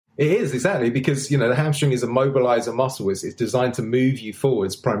It is, exactly, because, the hamstring is a mobilizer muscle. It's designed to move you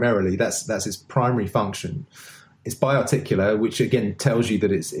forwards primarily. That's its primary function. It's biarticular, which again tells you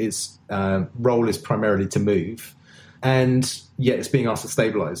that its role is primarily to move, and yet it's being asked to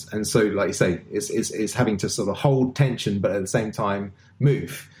stabilize. And so, like you say, it's having to sort of hold tension, but at the same time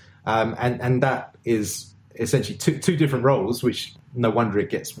move. And that is essentially two different roles, which no wonder it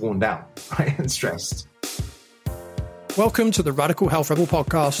gets worn down, right, and stressed. Welcome to the Radical Health Rebel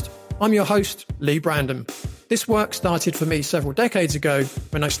podcast. I'm your host, Lee Brandon. This work started for me several decades ago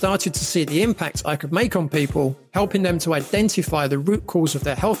when I started to see the impact I could make on people, helping them to identify the root cause of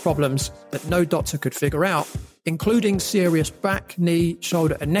their health problems that no doctor could figure out, including serious back, knee,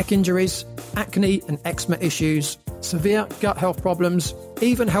 shoulder and neck injuries, acne and eczema issues, severe gut health problems,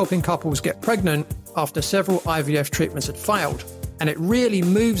 even helping couples get pregnant after several IVF treatments had failed. And it really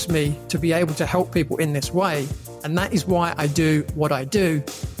moves me to be able to help people in this way. And that is why I do what I do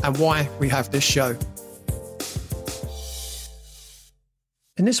and why we have this show.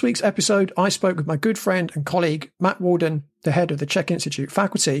 In this week's episode, I spoke with my good friend and colleague, Matt Wallden, the head of the CHEK Institute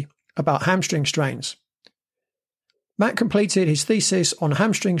faculty, about hamstring strains. Matt completed his thesis on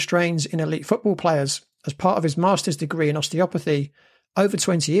hamstring strains in elite football players as part of his master's degree in osteopathy over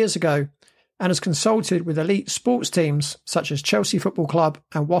 20 years ago, and has consulted with elite sports teams such as Chelsea Football Club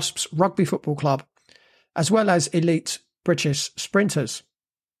and Wasps Rugby Football Club, as well as elite British sprinters.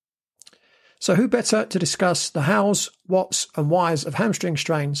 So who better to discuss the hows, whats and whys of hamstring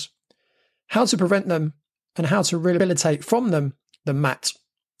strains, how to prevent them and how to rehabilitate from them than Matt?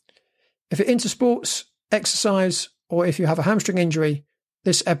 If you're into sports, exercise, or if you have a hamstring injury,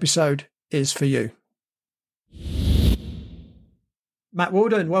 this episode is for you. Matt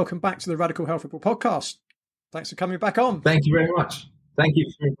Wallden, welcome back to the Radical Health Rebel podcast. Thanks for coming back on. Thank you very much. Thank you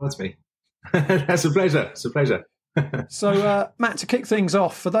for inviting me. That's a pleasure. It's a pleasure. So, Matt, to kick things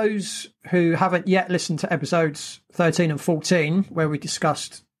off, for those who haven't yet listened to episodes 13 and 14, where we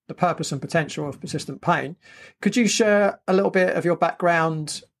discussed the purpose and potential of persistent pain, could you share a little bit of your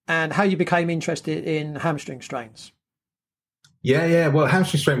background and how you became interested in hamstring strains? Yeah. Well,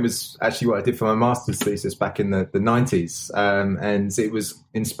 hamstring strain was actually what I did for my master's thesis back in the 90s. And it was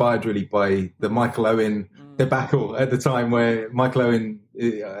inspired really by the Michael Owen debacle at the time, where Michael Owen,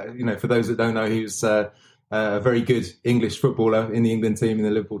 for those that don't know, he was a very good English footballer in the England team, in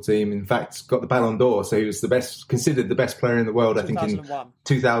the Liverpool team. In fact, got the Ballon d'Or. So he was considered the best player in the world, I think, in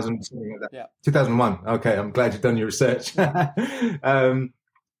 2000, something like that. Yeah. 2001. Okay, I'm glad you've done your research. But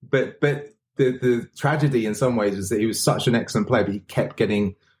the tragedy in some ways is that he was such an excellent player, but he kept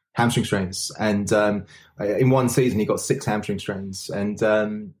getting hamstring strains. And in one season, he got 6 hamstring strains. And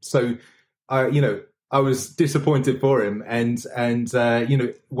so I was disappointed for him. And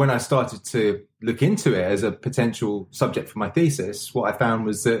when I started to look into it as a potential subject for my thesis, what I found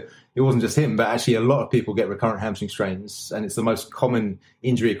was that it wasn't just him, but actually a lot of people get recurrent hamstring strains. And it's the most common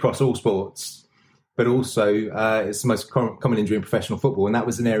injury across all sports, but also it's the most common injury in professional football. And that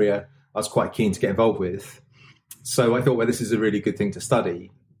was an area I was quite keen to get involved with. So I thought, well, this is a really good thing to study,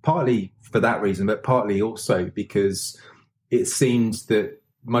 partly for that reason, but partly also because it seemed that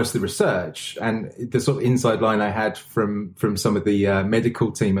most of the research and the sort of inside line I had from some of the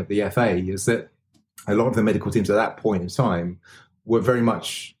medical team at the FA is that a lot of the medical teams at that point in time were very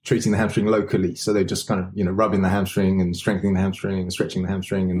much treating the hamstring locally. So they're just kind of, rubbing the hamstring and strengthening the hamstring and stretching the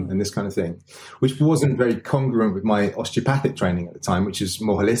hamstring and this kind of thing, which wasn't very congruent with my osteopathic training at the time, which is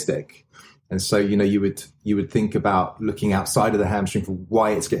more holistic. And so, you would think about looking outside of the hamstring for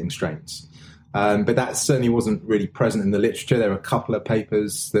why it's getting strains. But that certainly wasn't really present in the literature. There were a couple of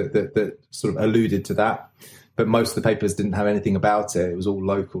papers that sort of alluded to that, but most of the papers didn't have anything about it. It was all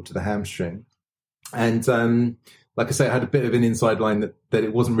local to the hamstring. And like I say, I had a bit of an inside line that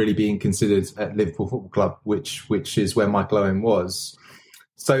it wasn't really being considered at Liverpool Football Club, which is where Michael Owen was.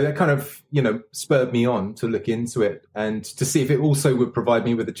 So that kind of, spurred me on to look into it and to see if it also would provide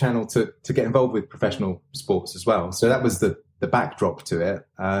me with a channel to get involved with professional sports as well. So that was the backdrop to it.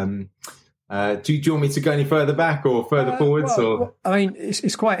 Do you want me to go any further back or further forwards? Or I mean,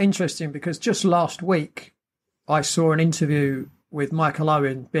 it's quite interesting because just last week I saw an interview with Michael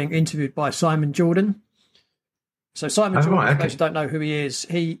Owen being interviewed by Simon Jordan. So Simon Jordan, for those who don't know who he is,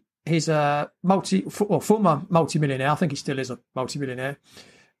 he's a former multimillionaire. I think he still is a multimillionaire,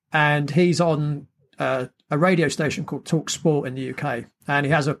 and he's on a radio station called Talk Sport in the UK, and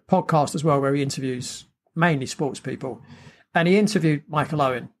he has a podcast as well where he interviews mainly sports people. And he interviewed Michael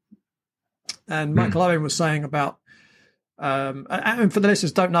Owen, and Michael Owen was saying about, and for the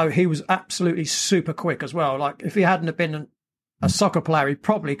listeners who don't know, he was absolutely super quick as well. Like if he hadn't have been a soccer player, he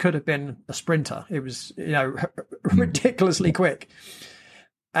probably could have been a sprinter. It was, ridiculously quick.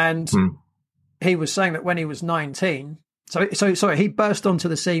 And he was saying that when he was 19, he burst onto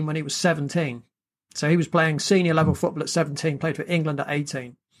the scene when he was 17. So he was playing senior level football at 17, played for England at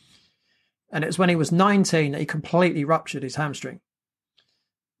 18. And it was when he was 19 that he completely ruptured his hamstring.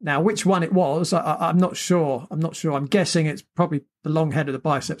 Now, which one it was, I'm not sure. I'm guessing it's probably the long head of the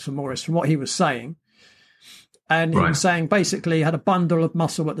biceps femoris from what he was saying. And he was saying basically he had a bundle of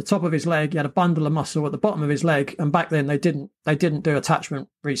muscle at the top of his leg, he had a bundle of muscle at the bottom of his leg, and back then they didn't do attachment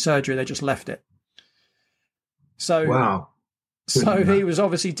resurgery, they just left it. So wow. So he was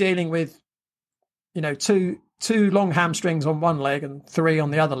obviously dealing with, two long hamstrings on one leg and 3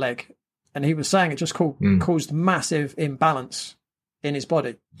 on the other leg. And he was saying it just caused massive imbalance in his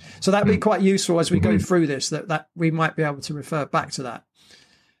body. So that'd be quite useful as we go through this, that we might be able to refer back to that.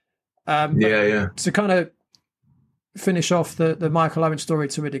 To kind of finish off the Michael Owen story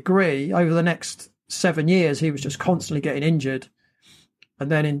to a degree, over the next 7 years, he was just constantly getting injured.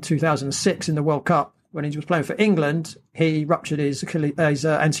 And then in 2006 in the World Cup, when he was playing for England, he ruptured his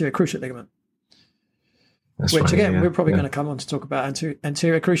anterior cruciate ligament. We're probably going to come on to talk about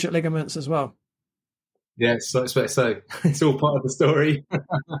anterior cruciate ligaments as well. Yeah, so it's all part of the story.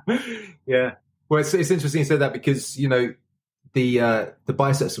 Yeah. Well, it's interesting you said that because, the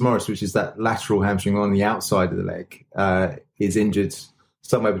biceps femoris, which is that lateral hamstring on the outside of the leg, is injured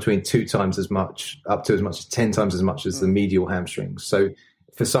somewhere between 2 times as much, up to as much as 10 times as much as the medial hamstring. So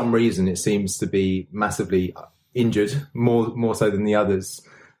for some reason, it seems to be massively injured, more so than the others.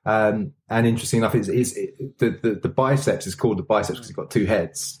 And interesting enough, the biceps is called the biceps because it's got 2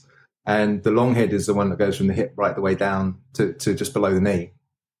 heads. And the long head is the one that goes from the hip right the way down to just below the knee.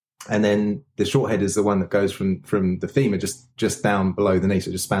 And then the short head is the one that goes from the femur just down below the knee. So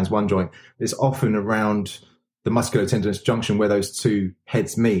it just spans one joint. It's often around the musculotendinous junction where those 2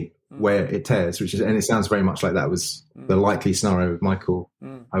 heads meet, where it tears, and it sounds very much like that was the likely scenario with Michael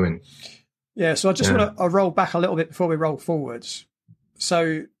Owen. Yeah. So I just want to roll back a little bit before we roll forwards.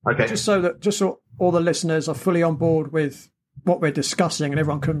 So just so all the listeners are fully on board with what we're discussing and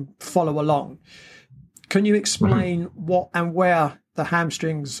everyone can follow along, can you explain what and where the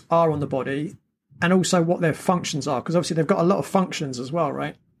hamstrings are on the body and also what their functions are? Because obviously they've got a lot of functions as well,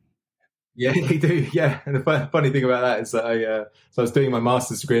 right? Yeah, they do. Yeah. And the funny thing about that is that I was doing my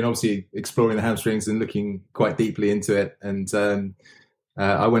master's degree and obviously exploring the hamstrings and looking quite deeply into it. And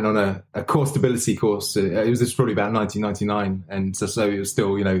I went on a core stability course. It was probably about 1999. And so it was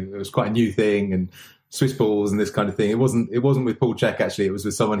still, it was quite a new thing, and Swiss balls and this kind of thing. It wasn't with Paul CHEK, actually. It was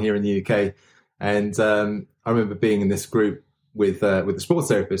with someone here in the UK. And I remember being in this group with the sports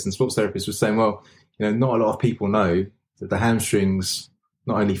therapist, and the sports therapist was saying, well, not a lot of people know that the hamstrings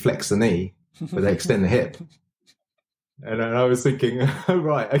not only flex the knee, but they extend the hip. And I was thinking, oh,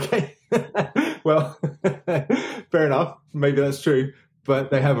 right, okay. Well, fair enough. Maybe that's true.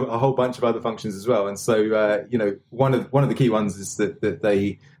 But they have a whole bunch of other functions as well. And so, one of the key ones is that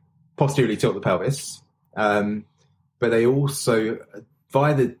they posteriorly tilt the pelvis. But they also,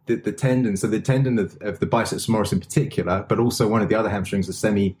 via the tendon, so the tendon of the biceps femoris in particular, but also one of the other hamstrings, the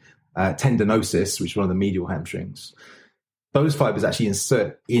semi-tendinosus, which is one of the medial hamstrings. Those fibers actually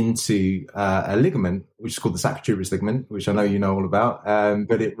insert into a ligament, which is called the sacrotuberous ligament, which I know you know all about.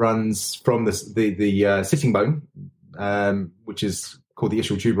 But it runs from the sitting bone, which is called the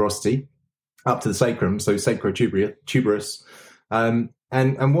ischial tuberosity, up to the sacrum, so sacrotuberous. And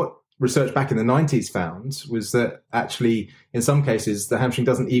what research back in the 90s found was that actually, in some cases, the hamstring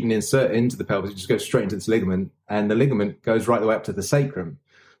doesn't even insert into the pelvis; it just goes straight into this ligament, and the ligament goes right the way up to the sacrum.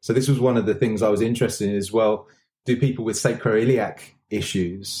 So this was one of the things I was interested in as well. Do people with sacroiliac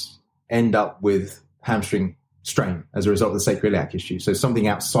issues end up with hamstring strain as a result of the sacroiliac issue? So something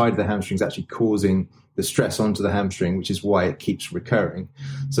outside of the hamstring is actually causing the stress onto the hamstring, which is why it keeps recurring.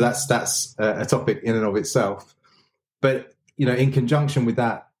 So that's a topic in and of itself. But, in conjunction with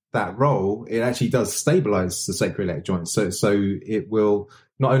that role, it actually does stabilize the sacroiliac joint. So it will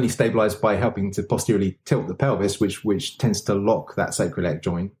not only stabilize by helping to posteriorly tilt the pelvis, which tends to lock that sacroiliac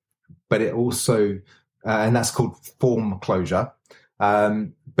joint, but it also, and that's called form closure,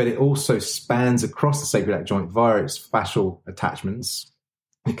 but it also spans across the sacroiliac joint via its fascial attachments,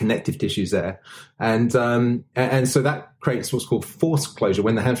 the connective tissues there. And so that creates what's called force closure.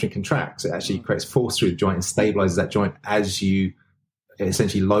 When the hamstring contracts, it actually creates force through the joint and stabilizes that joint as you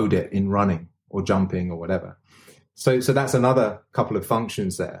essentially load it in running or jumping or whatever. So that's another couple of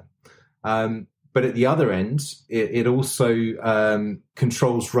functions there. But at the other end, it also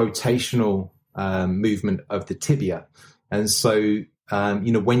controls rotational movement of the tibia. And so,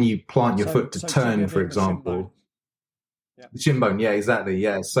 when you plant your foot to turn, for example, the shin bone, yeah, exactly,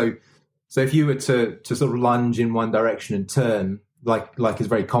 yeah. So if you were to sort of lunge in one direction and turn, like is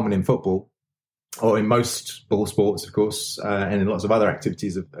very common in football, or in most ball sports, of course, and in lots of other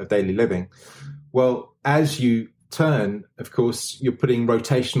activities of daily living. Well, as you turn, of course, you're putting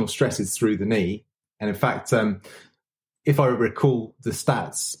rotational stresses through the knee. And in fact, if I recall the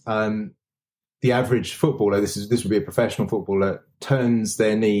stats, the average footballer, this would be a professional footballer, turns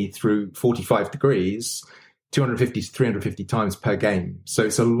their knee through 45 degrees, 250 to 350 times per game. So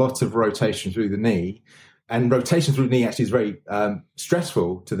it's a lot of rotation through the knee. And rotation through the knee actually is very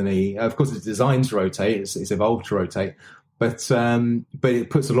stressful to the knee. Of course, it's designed to rotate. It's evolved to rotate. But it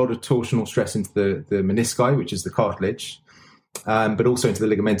puts a lot of torsional stress into the menisci, which is the cartilage, but also into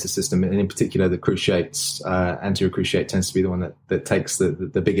the ligamentous system, and in particular the cruciates. Anterior cruciate tends to be the one that takes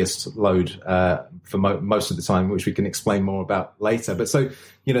the biggest load for most of the time, which we can explain more about later. But so,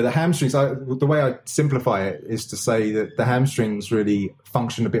 the hamstrings, the way I simplify it is to say that the hamstrings really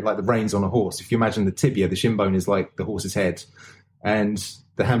function a bit like the reins on a horse. If you imagine the tibia, the shin bone is like the horse's head, and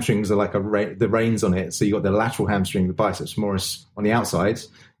the hamstrings are like the reins on it. So you've got the lateral hamstring, the biceps femoris on the outside.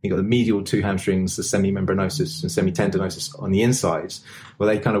 You've got the medial two hamstrings, the semimembranosus and semitendinosus on the inside, where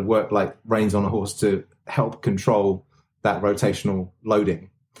they kind of work like reins on a horse to help control that rotational loading.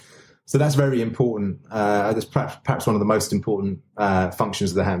 So that's very important. That's perhaps one of the most important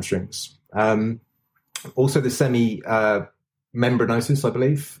functions of the hamstrings. Also, the semimembranosus, I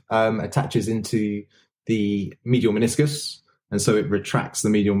believe, attaches into the medial meniscus. And so it retracts the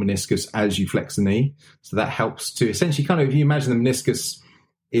medial meniscus as you flex the knee. So that helps to essentially if you imagine the meniscus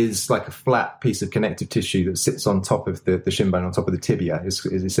is like a flat piece of connective tissue that sits on top of the shin bone, on top of the tibia, is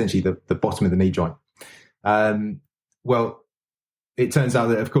essentially the bottom of the knee joint. Well, it turns out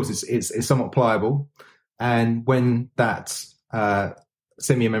that, of course, it's somewhat pliable. And when that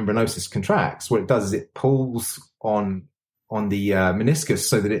semimembranosus contracts, what it does is it pulls on the meniscus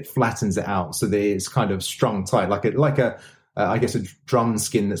so that it flattens it out, so that it's kind of strung tight, like a I guess a drum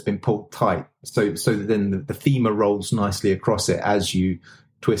skin that's been pulled tight, so that then the femur rolls nicely across it as you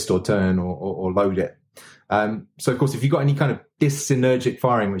twist or turn or load it. So, of course, if you've got any kind of dyssynergic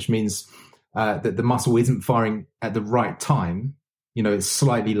firing, which means that the muscle isn't firing at the right time, it's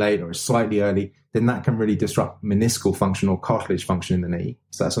slightly late or it's slightly early, then that can really disrupt meniscal function or cartilage function in the knee.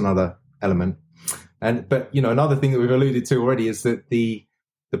 So that's another element. But another thing that we've alluded to already is that the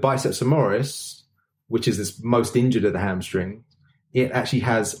biceps femoris, which is this most injured of the hamstring, it actually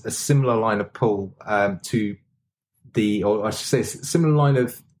has a similar line of pull to or I should say, a similar line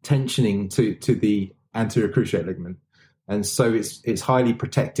of tensioning to the anterior cruciate ligament. And so it's highly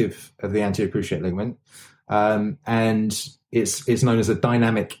protective of the anterior cruciate ligament. And it's known as a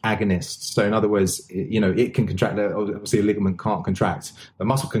dynamic agonist. So in other words, it can contract. Obviously, a ligament can't contract. The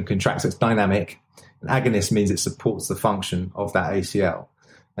muscle can contract, so it's dynamic. An agonist means it supports the function of that ACL.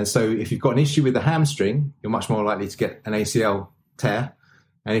 And so if you've got an issue with the hamstring, you're much more likely to get an ACL tear.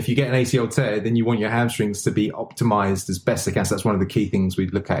 And if you get an ACL tear, then you want your hamstrings to be optimized as best they can. So that's one of the key things we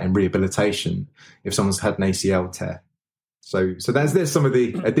look at in rehabilitation if someone's had an ACL tear. So there's some of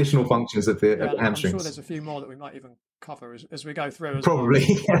the additional functions of the hamstrings. I'm sure there's a few more that we might even cover as we go through. Probably,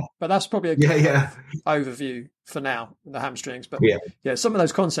 well. yeah. But that's probably a good overview for now, the hamstrings. But some of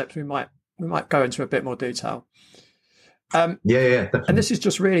those concepts we might go into a bit more detail. Definitely. And this is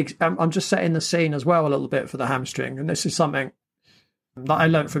just really, I'm just setting the scene as well a little bit for the hamstring. And this is something that I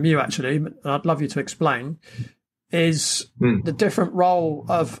learned from you, actually, and I'd love you to explain, is the different role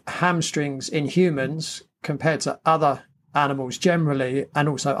of hamstrings in humans compared to other animals generally, and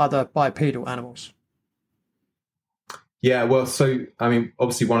also other bipedal animals. Yeah, well, so, I mean,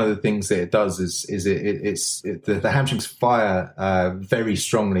 obviously one of the things that it does is the hamstrings fire very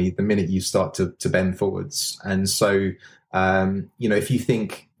strongly the minute you start to bend forwards. And so, if you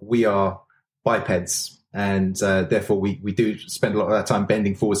think we are bipeds, and therefore we do spend a lot of our time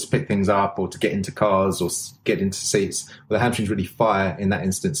bending forwards to pick things up or to get into cars or get into seats, well, the hamstrings really fire in that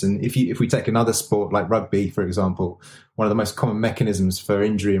instance. And if we take another sport like rugby, for example, one of the most common mechanisms for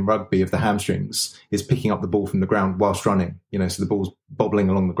injury in rugby of the hamstrings is picking up the ball from the ground whilst running, so the ball's bobbling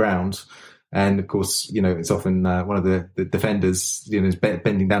along the ground. And of course, it's often one of the defenders, is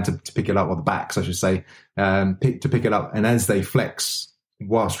bending down to pick it up, or the backs, I should say, to pick it up. And as they flex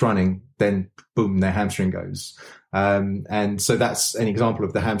whilst running, then boom, their hamstring goes. And so that's an example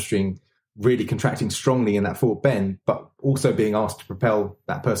of the hamstring really contracting strongly in that forward bend, but also being asked to propel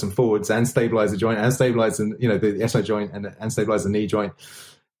that person forwards and stabilize the joint and stabilize the SI joint and stabilize the knee joint.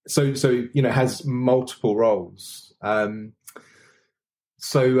 So it has multiple roles.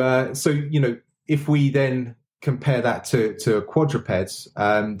 If we then compare that to a quadruped,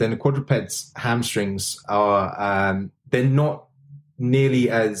 then a quadruped's hamstrings are they're not nearly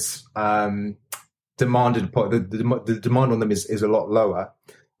as the demand on them is a lot lower,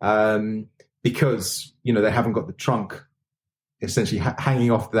 because, they haven't got the trunk essentially hanging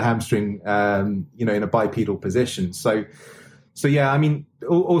off the hamstring, in a bipedal position. So yeah, I mean,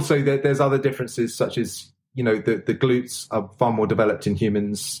 also there's other differences, such as, the glutes are far more developed in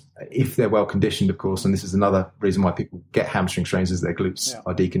humans if they're well conditioned, of course. And this is another reason why people get hamstring strains, is their glutes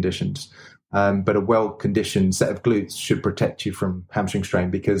are deconditioned. But a well conditioned set of glutes should protect you from hamstring strain,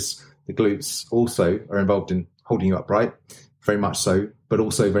 because the glutes also are involved in holding you upright, very much so, but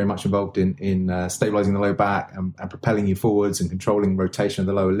also very much involved in stabilizing the low back and propelling you forwards and controlling rotation of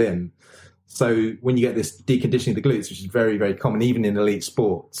the lower limb. So when you get this deconditioning of the glutes, which is very, very common, even in elite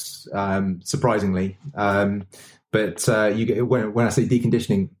sports, surprisingly, but you get, when I say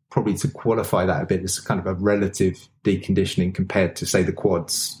deconditioning, probably to qualify that a bit, it's kind of a relative deconditioning compared to, say, the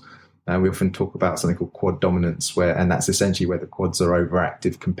quads. We often talk about something called quad dominance, and that's essentially where the quads are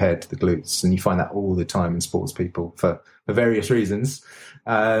overactive compared to the glutes, and you find that all the time in sports people for various reasons.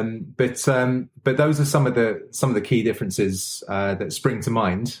 But those are some of the key differences that spring to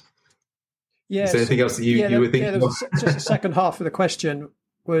mind. Yeah. Is there anything else that you were thinking? Yeah, just the second half of the question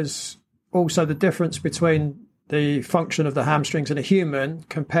was also the difference between the function of the hamstrings in a human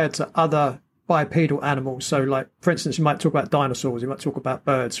compared to other bipedal animals. So, like, for instance, you might talk about dinosaurs, you might talk about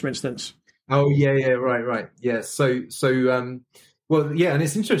birds, for instance. Oh, yeah, right. Yeah. Well, yeah, and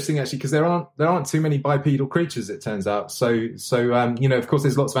it's interesting actually, because there aren't too many bipedal creatures, it turns out. So of course,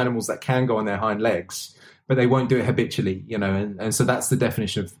 there's lots of animals that can go on their hind legs, but they won't do it habitually, and so that's the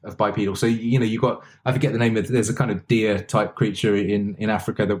definition of bipedal. So, you've got, I forget the name of, there's a kind of deer type creature in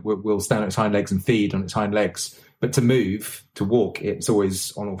Africa that will stand on its hind legs and feed on its hind legs, but to walk, it's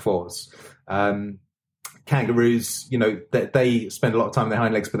always on all fours. Kangaroos, they spend a lot of time on their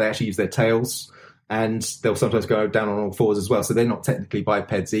hind legs, but they actually use their tails, and they'll sometimes go down on all fours as well. So they're not technically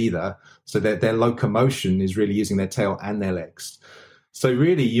bipeds either. So their locomotion is really using their tail and their legs. So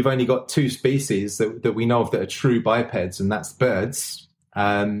really, you've only got two species that we know of that are true bipeds, and that's birds.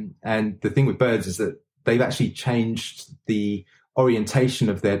 And the thing with birds is that they've actually changed the orientation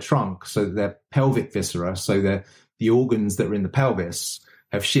of their trunk, so that their pelvic viscera, so the organs that are in the pelvis,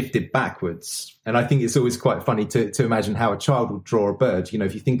 have shifted backwards. And I think it's always quite funny to imagine how a child would draw a bird.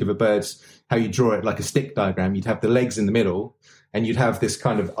 If you think of a bird, how you draw it like a stick diagram, you'd have the legs in the middle, and you'd have this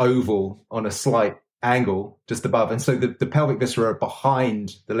kind of oval on a slight angle just above. And so the pelvic viscera are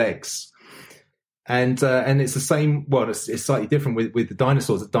behind the legs. And it's the same, well, it's slightly different with the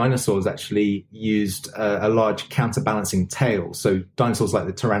dinosaurs. The dinosaurs actually used a large counterbalancing tail. So dinosaurs like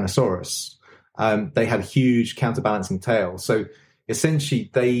the Tyrannosaurus, they had a huge counterbalancing tail. So essentially,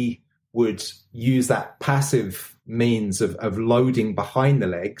 they would use that passive means of loading behind the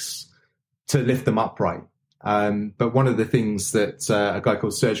legs to lift them upright. But one of the things that a guy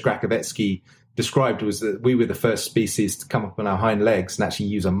called Serge Grakovetsky described was that we were the first species to come up on our hind legs and actually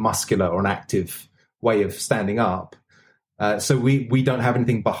use a muscular or an active way of standing up. So we don't have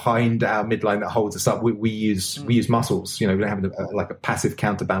anything behind our midline that holds us up. We use muscles. We don't have a passive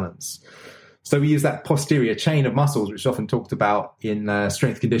counterbalance. So we use that posterior chain of muscles, which is often talked about in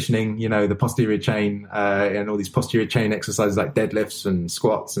strength conditioning, the posterior chain and all these posterior chain exercises like deadlifts and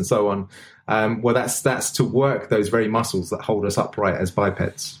squats and so on. Well, that's to work those very muscles that hold us upright as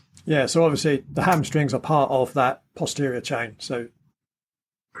bipeds. Yeah, so obviously the hamstrings are part of that posterior chain. So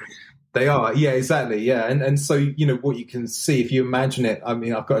they are, yeah, exactly, yeah. And so, what you can see, if you imagine it, I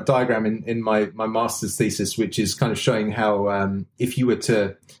mean, I've got a diagram in my master's thesis, which is kind of showing how if you were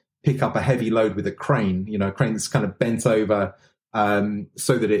to pick up a heavy load with a crane, a crane that's kind of bent over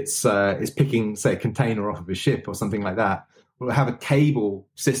so that it's picking, say, a container off of a ship or something like that, we'll have a cable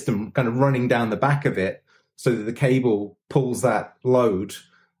system kind of running down the back of it so that the cable pulls that load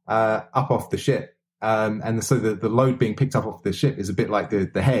up off the ship. And so the load being picked up off the ship is a bit like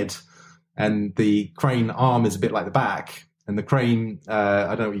the head, and the crane arm is a bit like the back. And the crane, I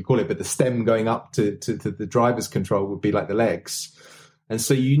don't know what you call it, but the stem going up to the driver's control would be like the legs. And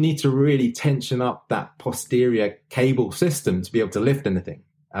so you need to really tension up that posterior cable system to be able to lift anything.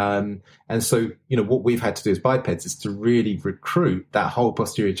 And so, what we've had to do as bipeds is to really recruit that whole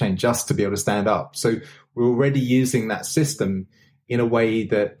posterior chain just to be able to stand up. So we're already using that system in a way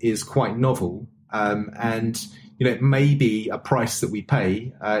that is quite novel. And it may be a price that we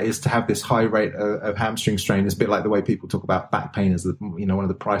pay is to have this high rate of hamstring strain. It's a bit like the way people talk about back pain as one of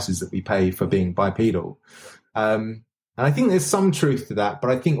the prices that we pay for being bipedal. And I think there's some truth to that,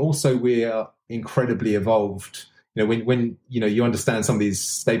 but I think also we are incredibly evolved. When you understand some of these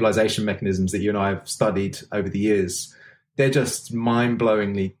stabilization mechanisms that you and I have studied over the years, they're just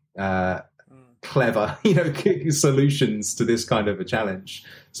mind-blowingly clever, solutions to this kind of a challenge.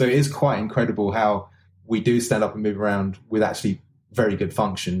 So it is quite incredible how we do stand up and move around with actually very good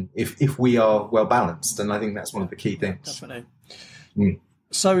function if we are well balanced. And I think that's one of the key things. Definitely. Mm.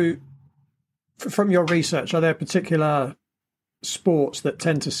 So from your research, are there particular sports that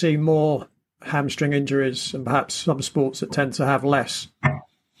tend to see more hamstring injuries and perhaps some sports that tend to have less?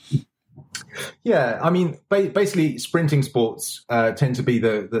 Yeah, I mean, basically, sprinting sports tend to be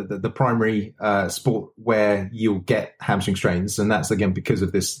the primary sport where you'll get hamstring strains, and that's again because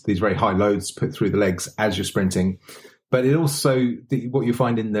of these very high loads put through the legs as you're sprinting. But it also, what you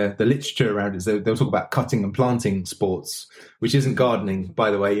find in the literature around is they'll talk about cutting and planting sports, which isn't gardening,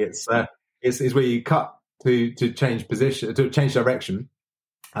 by the way. It's where you cut to change position, to change direction,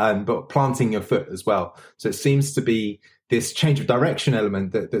 but planting your foot as well. So it seems to be this change of direction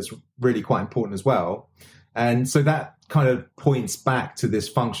element that's really quite important as well. And so that kind of points back to this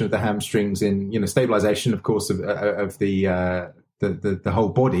function of the hamstrings in, stabilization, of course, of the whole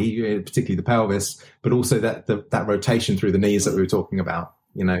body, particularly the pelvis, but also that rotation through the knees that we were talking about,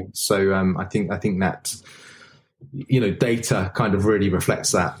 So I think that, data kind of really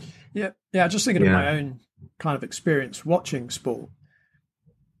reflects that. Yeah. Just thinking of my own kind of experience watching sport.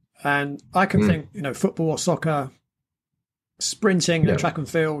 And I can think, football or soccer, sprinting and track and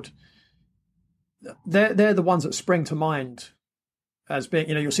field, they're the ones that spring to mind as being,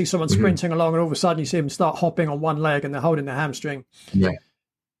 you'll see someone sprinting along and all of a sudden you see them start hopping on one leg and they're holding their hamstring. Yeah.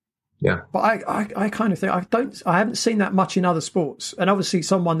 But I kind of think I haven't seen that much in other sports. And obviously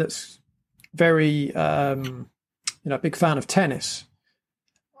someone that's very, big fan of tennis.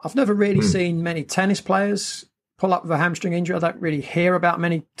 I've never really seen many tennis players pull up with a hamstring injury. I don't really hear about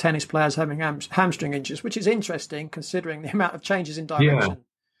many tennis players having hamstring injuries, which is interesting considering the amount of changes in direction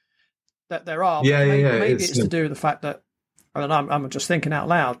that there are. Maybe it's to do with the fact that, I don't know, I'm just thinking out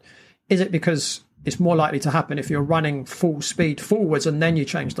loud. Is it because it's more likely to happen if you're running full speed forwards and then you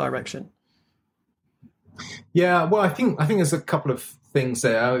change direction? Yeah, well, I think there's a couple of things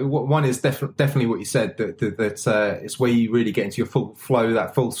there. One is definitely what you said, that it's where you really get into your full flow,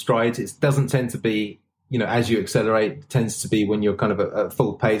 that full stride. It doesn't tend to be, as you accelerate, it tends to be when you're kind of at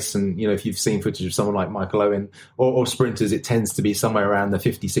full pace. And, if you've seen footage of someone like Michael Owen or sprinters, it tends to be somewhere around the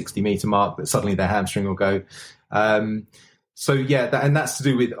 50, 60 meter mark that suddenly their hamstring will go. And that's to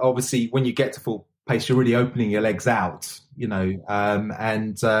do with, obviously, when you get to full pace, you're really opening your legs out,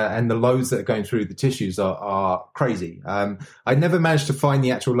 and the loads that are going through the tissues are crazy. I never managed to find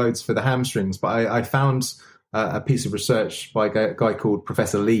the actual loads for the hamstrings, but I found a piece of research by a guy called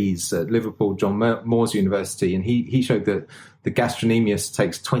Professor Lees at Liverpool John Moores University, and he showed that the gastrocnemius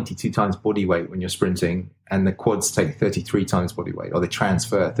takes 22 times body weight when you're sprinting, and the quads take 33 times body weight, or they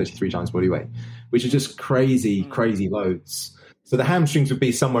transfer 33 times body weight, which are just crazy loads. So the hamstrings would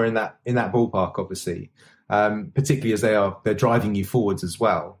be somewhere in that ballpark, obviously, particularly as they're driving you forwards as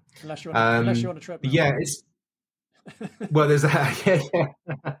well. Unless you're on a treadmill. Yeah, it's well, there's that.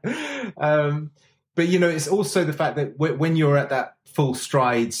 But it's also the fact that when you're at that full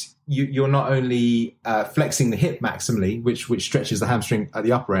stride, you're not only flexing the hip maximally, which stretches the hamstring at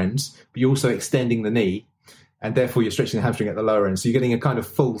the upper end, but you're also extending the knee, and therefore you're stretching the hamstring at the lower end. So you're getting a kind of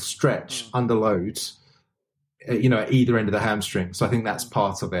full stretch under load, at either end of the hamstring. So I think that's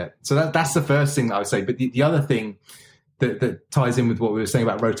part of it. So that's the first thing that I would say. But the other thing that ties in with what we were saying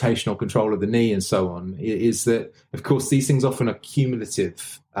about rotational control of the knee and so on is that, of course, these things often are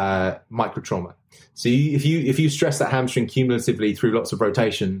cumulative microtrauma. So if you stress that hamstring cumulatively through lots of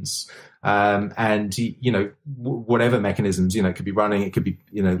rotations, and whatever mechanisms, it could be running, it could be,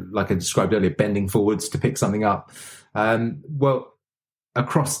 like I described earlier, bending forwards to pick something up. Well,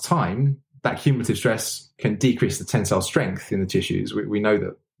 across time, that cumulative stress can decrease the tensile strength in the tissues. We know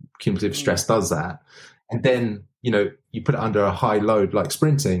that cumulative stress does that. And then, you put it under a high load like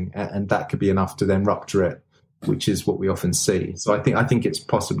sprinting, and that could be enough to then rupture it, which is what we often see. So I think it's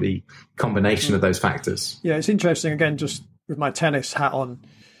possibly a combination of those factors. Yeah, it's interesting, again, just with my tennis hat on,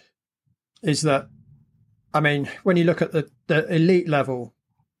 is that, when you look at the elite level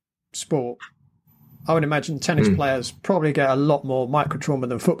sport, I would imagine tennis players probably get a lot more microtrauma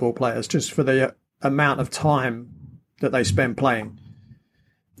than football players, just for the amount of time that they spend playing.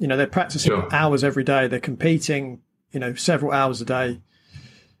 They're practicing hours every day. They're competing, several hours a day.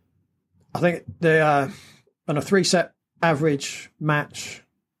 I think they are on a 3-set average match.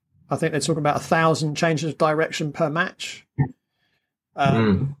 I think they're talking about 1,000 changes of direction per match.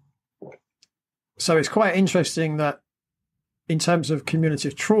 So it's quite interesting that in terms of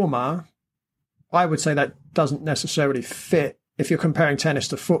cumulative trauma, I would say that doesn't necessarily fit if you're comparing tennis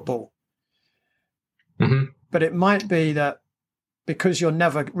to football. But it might be that because you're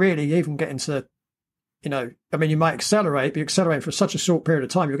never really even getting to, you might accelerate, but you accelerate for such a short period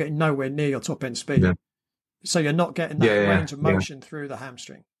of time, you're getting nowhere near your top end speed. So you're not getting that range of motion through the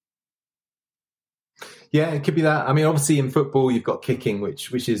hamstring. Yeah, it could be that. I mean, obviously in football, you've got kicking,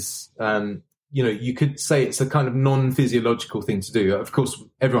 which is, you could say it's a kind of non-physiological thing to do. Of course,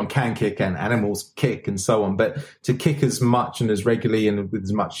 everyone can kick and animals kick and so on, but to kick as much and as regularly and with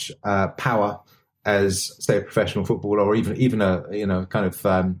as much power as, say, a professional footballer or even a kind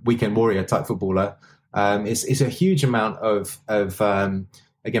of weekend warrior type footballer, it's a huge amount of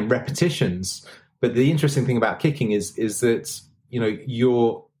again, repetitions. But the interesting thing about kicking is that,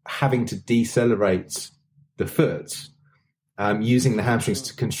 you're having to decelerate the foot, using the hamstrings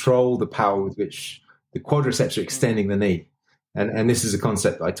to control the power with which the quadriceps are extending the knee. And this is a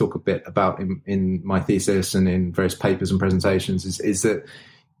concept that I talk a bit about in my thesis and in various papers and presentations is that,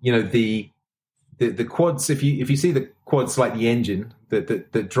 the quads, if you see the quads like the engine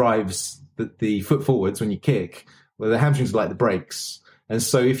that drives the foot forwards when you kick, well, the hamstrings are like the brakes. And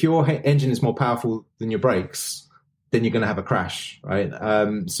so if your engine is more powerful than your brakes, then you're going to have a crash, right?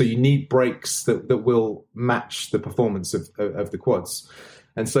 So you need brakes that will match the performance of the quads.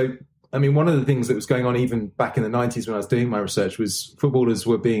 And so, I mean, one of the things that was going on even back in the 90s when I was doing my research was footballers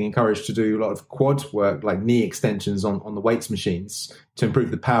were being encouraged to do a lot of quad work, like knee extensions on the weights machines to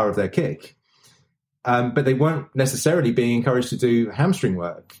improve the power of their kick. But they weren't necessarily being encouraged to do hamstring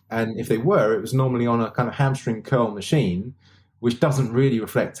work. And if they were, it was normally on a kind of hamstring curl machine, which doesn't really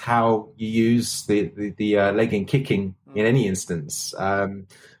reflect how you use the leg in kicking in any instance.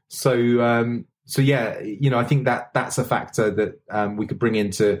 So yeah, I think that's a factor that we could bring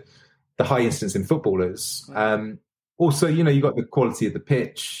into the high instance in footballers. Also, you've got the quality of the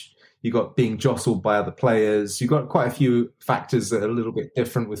pitch, you've got being jostled by other players, you've got quite a few factors that are a little bit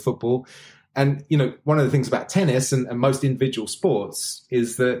different with football. And, one of the things about tennis and most individual sports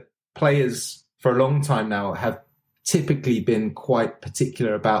is that players for a long time now have typically been quite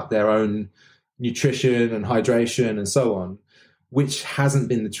particular about their own nutrition and hydration and so on, which hasn't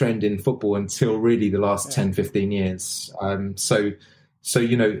been the trend in football until really the last 10, 15 years. So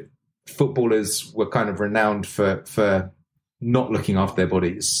footballers were kind of renowned for not looking after their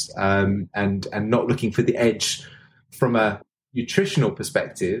bodies and not looking for the edge from a nutritional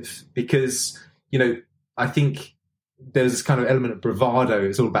perspective, because, I think there's this kind of element of bravado.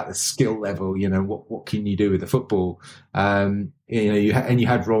 It's all about the skill level. What can you do with the football? You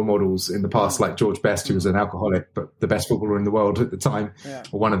had role models in the past like George Best, who was an alcoholic but the best footballer in the world at the time,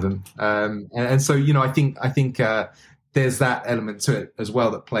 or one of them. And so I think there's that element to it as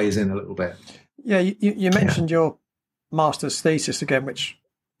well that plays in a little bit. Yeah, you mentioned your master's thesis again, which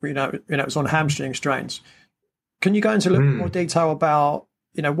it was on hamstring strains. Can you go into a little bit more detail about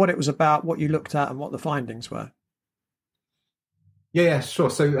what it was about, what you looked at, and what the findings were? Yeah, sure.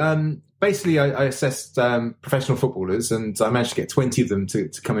 So basically, I assessed professional footballers, and I managed to get 20 of them to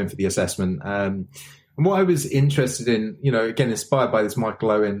come in for the assessment. And what I was interested in, again, inspired by this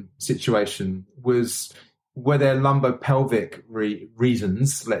Michael Owen situation, were there lumbopelvic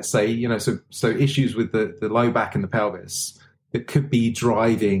reasons, let's say, so issues with the low back and the pelvis that could be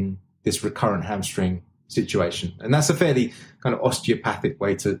driving this recurrent hamstring situation. And that's a fairly kind of osteopathic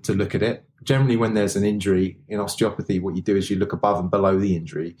way to look at it. Generally, when there's an injury in osteopathy, what you do is you look above and below the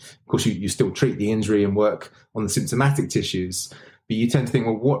injury. Of course, you still treat the injury and work on the symptomatic tissues, but you tend to think,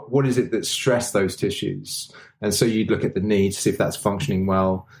 well, what is it that stressed those tissues? And so you'd look at the knee to see if that's functioning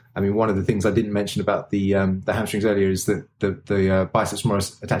well. I mean, one of the things I didn't mention about the hamstrings earlier is that the biceps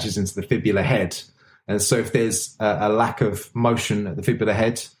femoris attaches into the fibular head. And so if there's a lack of motion at the fibular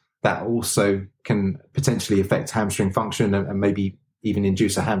head, that also can potentially affect hamstring function and maybe even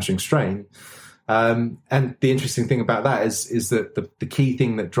induce a hamstring strain. And the interesting thing about that is that the key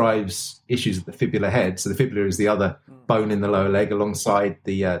thing that drives issues at the fibular head, so the fibula is the other bone in the lower leg alongside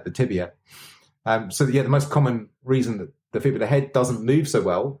the tibia. The most common reason that the fibular head doesn't move so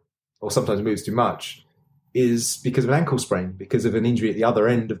well, or sometimes moves too much, is because of an ankle sprain, because of an injury at the other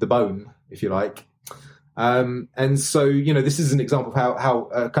end of the bone, if you like. And so, this is an example of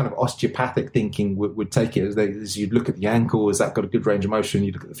how kind of osteopathic thinking would take it. As you'd look at the ankle, has that got a good range of motion?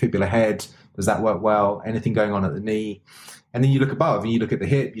 You look at the fibular head, does that work well? Anything going on at the knee? And then you look above and you look at the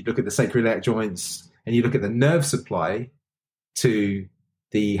hip, you look at the sacroiliac joints, and you look at the nerve supply to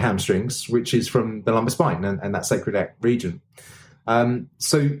the hamstrings, which is from the lumbar spine and that sacroiliac region.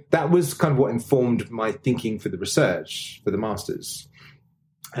 So that was kind of what informed my thinking for the research for the masters.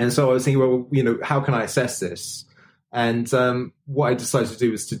 And so I was thinking, well, how can I assess this? And what I decided to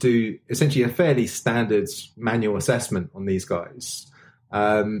do was to do essentially a fairly standard manual assessment on these guys,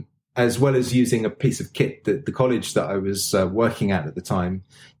 as well as using a piece of kit that the college that I was working at the time,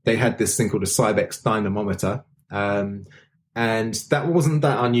 they had this thing called a Cybex dynamometer. And that wasn't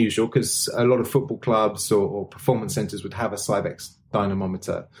that unusual because a lot of football clubs or performance centres would have a Cybex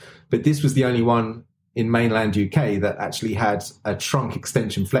dynamometer. But this was the only one in mainland UK that actually had a trunk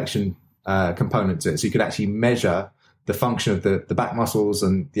extension flexion component to it. So you could actually measure the function of the back muscles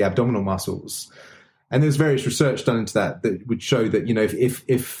and the abdominal muscles. And there's various research done into that would show that,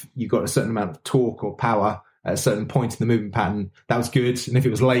 if you got a certain amount of torque or power at a certain point in the movement pattern, that was good. And if it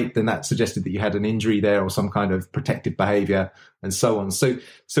was late, then that suggested that you had an injury there or some kind of protective behavior and so on. So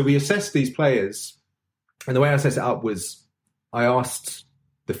we assessed these players, and the way I set it up was I asked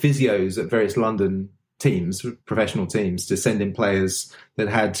the physios at various London teams, professional teams, to send in players that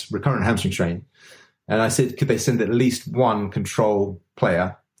had recurrent hamstring strain. And I said, could they send at least one control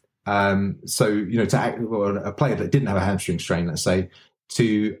player? To act, or a player that didn't have a hamstring strain, let's say,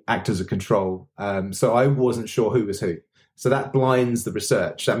 to act as a control. So I wasn't sure who was who. So that blinds the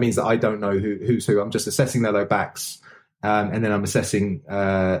research. That means that I don't know who's who. I'm just assessing their low backs. And then I'm assessing,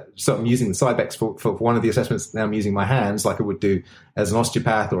 so I'm using the Cybex for one of the assessments. Then I'm using my hands like I would do as an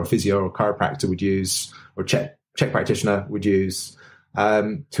osteopath or a physio or a chiropractor would use, or CHEK practitioner would use,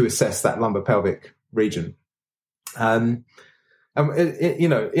 to assess that lumbar pelvic region. In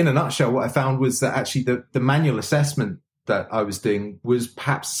a nutshell, what I found was that actually the manual assessment that I was doing was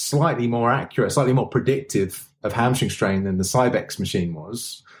perhaps slightly more accurate, slightly more predictive of hamstring strain than the Cybex machine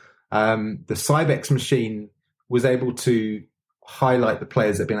was. The Cybex machine was able to highlight the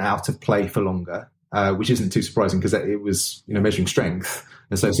players that had been out of play for longer, which isn't too surprising because it was, measuring strength.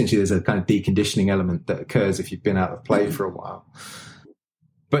 And so essentially there's a kind of deconditioning element that occurs if you've been out of play for a while.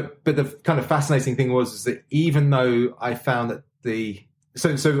 But the kind of fascinating thing was that even though I found that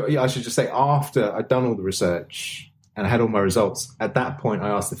I should just say, after I'd done all the research and I had all my results, at that point I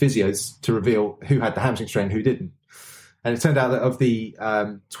asked the physios to reveal who had the hamstring strain, who didn't. And it turned out that of the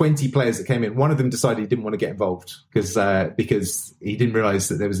 20 players that came in, one of them decided he didn't want to get involved because he didn't realize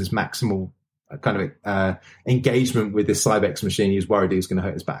that there was this maximal kind of engagement with this Cybex machine. He was worried he was going to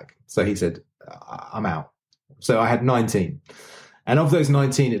hurt his back. So he said, I'm out. So I had 19. And of those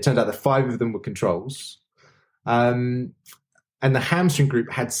 19, it turned out that 5 of them were controls. And the hamstring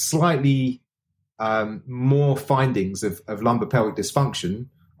group had slightly more findings of lumbar pelvic dysfunction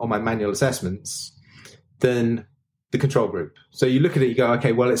on my manual assessments than the control group. So you look at it, you go,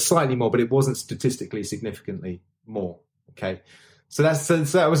 okay, well, it's slightly more, but it wasn't statistically significantly more. Okay. So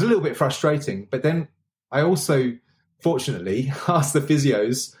that was a little bit frustrating. But then I also, fortunately, asked the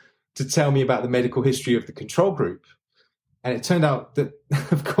physios to tell me about the medical history of the control group. And it turned out that,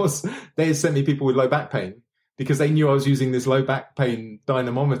 of course, they had sent me people with low back pain because they knew I was using this low back pain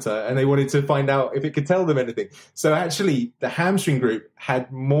dynamometer and they wanted to find out if it could tell them anything. So actually, the hamstring group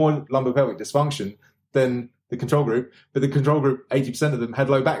had more lumbar pelvic dysfunction than the control group, but the control group, 80% of them had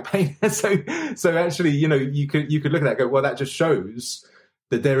low back pain. So actually, you could look at that and go, well, that just shows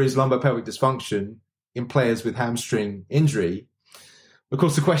that there is lumbar pelvic dysfunction in players with hamstring injury. Of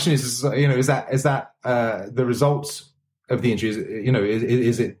course, the question is that the result of the injury?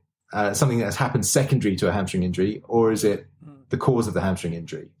 Is it something that has happened secondary to a hamstring injury, or is it the cause of the hamstring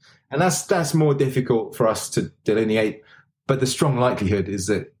injury? And that's more difficult for us to delineate. But the strong likelihood is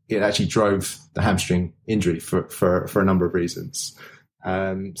that it actually drove the hamstring injury for a number of reasons.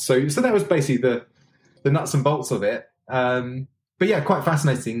 So that was basically the nuts and bolts of it. But yeah, quite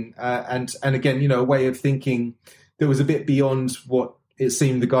fascinating. And again, a way of thinking that was a bit beyond what it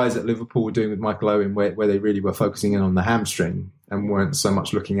seemed the guys at Liverpool were doing with Michael Owen, where they really were focusing in on the hamstring and weren't so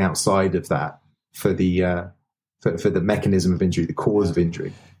much looking outside of that for the mechanism of injury, the cause of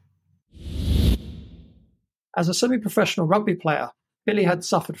injury. As a semi-professional rugby player, Billy had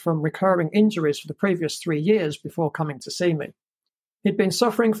suffered from recurring injuries for the previous 3 years before coming to see me. He'd been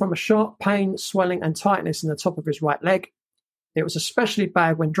suffering from a sharp pain, swelling and tightness in the top of his right leg. It was especially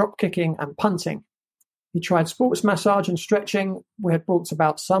bad when drop kicking and punting. He tried sports massage and stretching, which had brought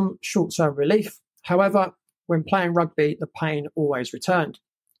about some short-term relief. However, when playing rugby, the pain always returned.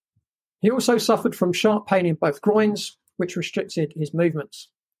 He also suffered from sharp pain in both groins, which restricted his movements.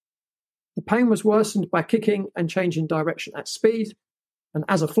 The pain was worsened by kicking and changing direction at speed, and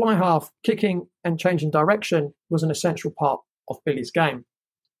as a fly half, kicking and changing direction was an essential part of Billy's game.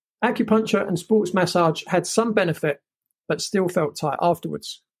 Acupuncture and sports massage had some benefit, but still felt tight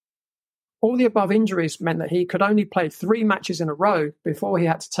afterwards. All the above injuries meant that he could only play 3 matches in a row before he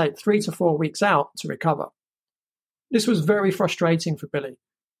had to take 3 to 4 weeks out to recover. This was very frustrating for Billy.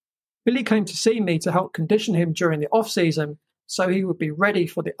 Billy came to see me to help condition him during the off-season so he would be ready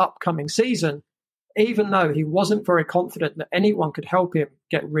for the upcoming season, even though he wasn't very confident that anyone could help him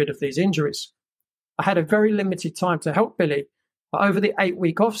get rid of these injuries. I had a very limited time to help Billy, but over the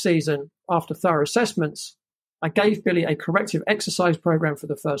 8-week off-season, after thorough assessments, I gave Billy a corrective exercise program for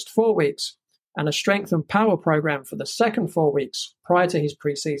the first 4 weeks and a strength and power program for the second 4 weeks prior to his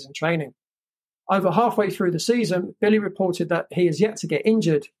pre-season training. Over halfway through the season, Billy reported that he is yet to get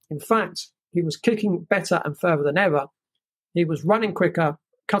injured. In fact, he was kicking better and further than ever. He was running quicker,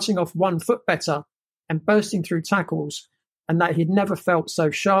 cutting off 1 foot better, and bursting through tackles, and that he'd never felt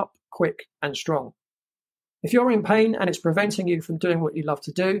so sharp, quick, and strong. If you're in pain and it's preventing you from doing what you love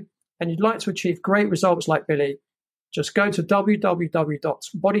to do, and you'd like to achieve great results like Billy, just go to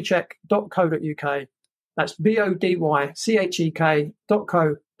www.bodycheck.co.uk. That's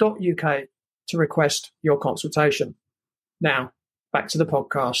bodychek.co.uk to request your consultation. Now, back to the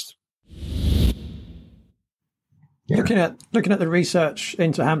podcast. Yeah. Looking at the research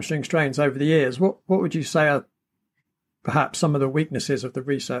into hamstring strains over the years, what would you say are perhaps some of the weaknesses of the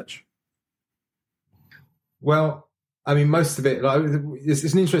research? Well, I mean, most of it,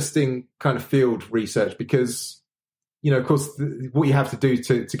 it's an interesting kind of field research because, of course, what you have to do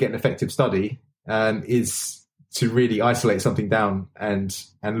to get an effective study is to really isolate something down and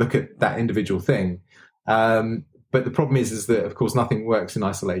look at that individual thing. But the problem is that, of course, nothing works in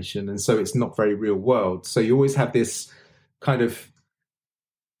isolation. And so it's not very real world. So you always have this kind of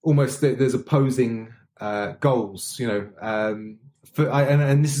almost there's opposing goals, and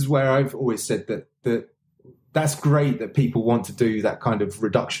this is where I've always said that's great that people want to do that kind of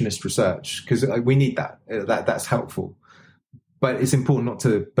reductionist research because we need that's helpful. But it's important not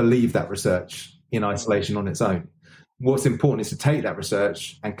to believe that research in isolation on its own. What's important is to take that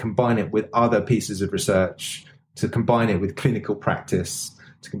research and combine it with other pieces of research, to combine it with clinical practice,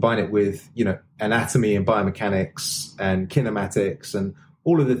 to combine it with, anatomy and biomechanics and kinematics and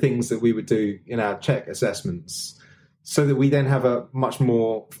all of the things that we would do in our CHEK assessments, so that we then have a much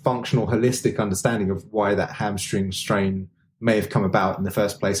more functional, holistic understanding of why that hamstring strain may have come about in the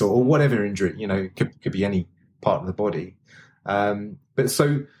first place, or whatever injury, could be any part of the body. But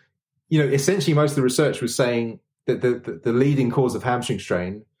so, essentially most of the research was saying that the leading cause of hamstring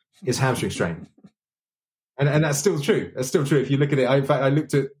strain is hamstring strain. And that's still true. That's still true. If you look at it, in fact, I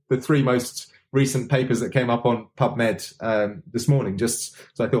looked at the 3 most recent papers that came up on PubMed this morning, just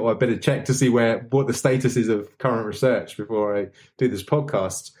so I thought, I'd better check to see what the status is of current research before I do this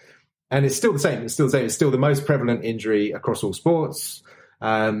podcast. And it's still the same. It's still the most prevalent injury across all sports.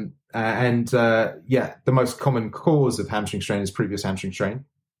 The most common cause of hamstring strain is previous hamstring strain.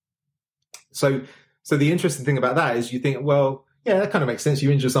 So the interesting thing about that is you think, well, yeah, that kind of makes sense.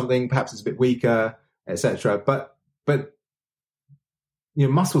 You injure something, perhaps it's a bit weaker, etc. But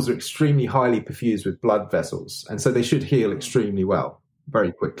muscles are extremely highly perfused with blood vessels, and so they should heal extremely well,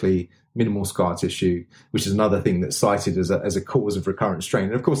 very quickly. Minimal scar tissue, which is another thing that's cited as a cause of recurrent strain.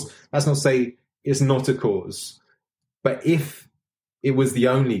 And of course, that's not to say it's not a cause, but if it was the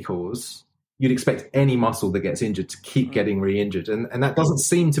only cause, you'd expect any muscle that gets injured to keep getting re-injured, and that doesn't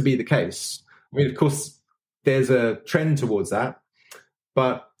seem to be the case. I mean, of course, there's a trend towards that,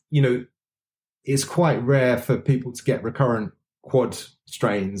 but it's quite rare for people to get recurrent quad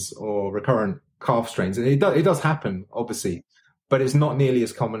strains or recurrent calf strains. And it does happen, obviously, but it's not nearly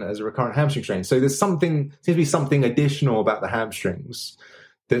as common as a recurrent hamstring strain. So seems to be something additional about the hamstrings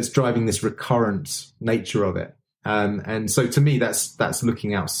that's driving this recurrent nature of it. And so to me, that's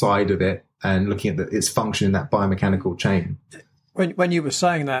looking outside of it and looking at its function in that biomechanical chain. When you were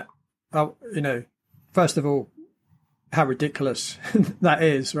saying that, first of all, how ridiculous that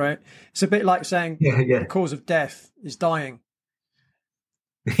is, right? It's a bit like saying the cause of death is dying.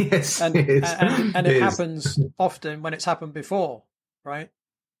 Yes, and it happens often when it's happened before, right?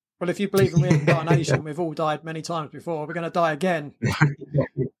 Well, if you believe in reincarnation, we've all died many times before. We're going to die again.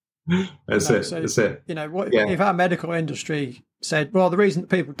 That's it. If our medical industry said, well, the reason that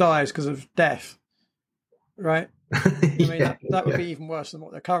people die is because of death, right? That would be even worse than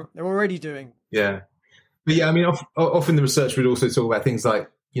what they're already doing. Yeah. But yeah, I mean, often the research would also talk about things like,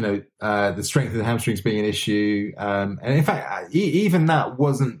 the strength of the hamstrings being an issue. And in fact, even that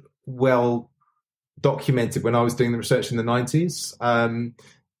wasn't well documented when I was doing the research in the 90s.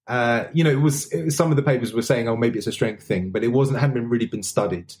 It was some of the papers were saying, oh, maybe it's a strength thing, but hadn't really been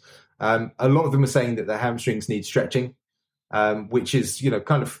studied. A lot of them were saying that the hamstrings need stretching, which is,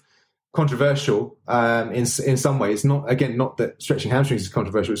 kind of controversial in some ways. Not that stretching hamstrings is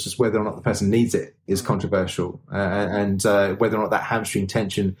controversial. It's just whether or not the person needs it is controversial, and whether or not that hamstring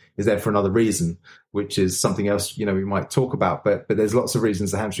tension is there for another reason, which is something else we might talk about. But there's lots of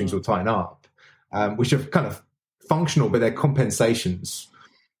reasons the hamstrings will tighten up, which are kind of functional, but they're compensations,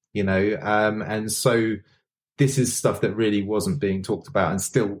 and so this is stuff that really wasn't being talked about, and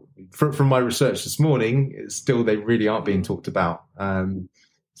still from my research this morning, they really aren't being talked about.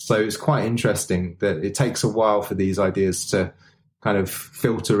 So it's quite interesting that it takes a while for these ideas to kind of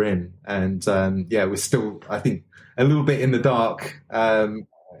filter in. And we're still, I think, a little bit in the dark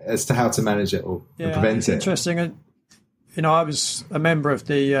as to how to manage it or prevent it's interesting. And, I was a member of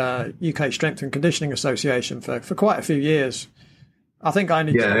the UK Strength and Conditioning Association for quite a few years. I think I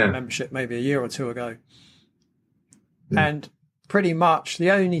only got a membership maybe a year or two ago. And pretty much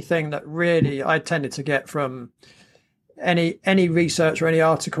the only thing that really I tended to get from any research or any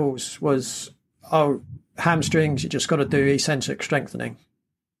articles was, hamstrings, you just got to do eccentric strengthening.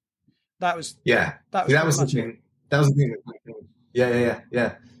 That was the thing.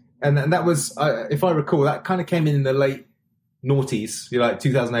 Yeah. And that was, if I recall, that kind of came in the late noughties, like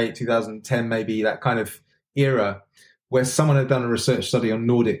 2008, 2010, maybe, that kind of era, where someone had done a research study on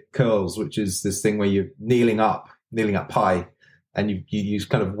Nordic curls, which is this thing where you're kneeling up high, and you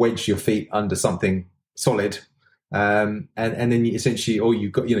kind of wedge your feet under something solid, and then you essentially, or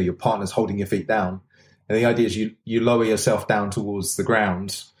you've got your partner's holding your feet down, and the idea is you lower yourself down towards the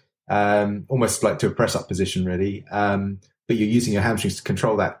ground, almost like to a press up position, really, but you're using your hamstrings to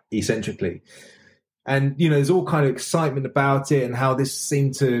control that eccentrically. And, there's all kind of excitement about it and how this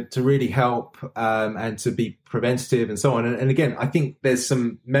seemed to really help and to be preventative and so on. And again, I think there's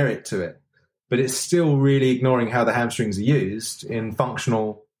some merit to it, but it's still really ignoring how the hamstrings are used in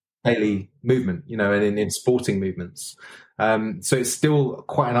functional daily movement, and in sporting movements. So it's still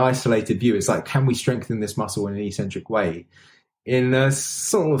quite an isolated view. It's like, can we strengthen this muscle in an eccentric way in a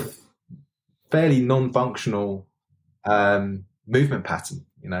sort of fairly non-functional movement pattern,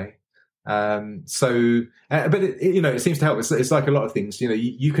 but it seems to help. It's like a lot of things,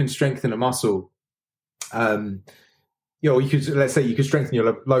 you can strengthen a muscle, let's say you could strengthen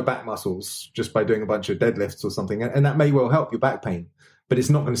your low back muscles just by doing a bunch of deadlifts or something, and that may well help your back pain, but it's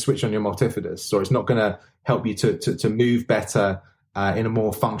not going to switch on your multifidus, or it's not going to help you to move better in a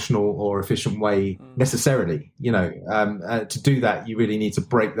more functional or efficient way necessarily. To do that, you really need to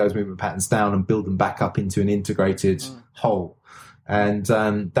break those movement patterns down and build them back up into an integrated whole. And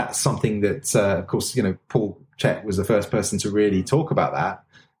that's something that, of course, Paul CHEK was the first person to really talk about that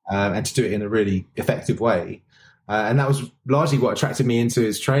and to do it in a really effective way. And that was largely what attracted me into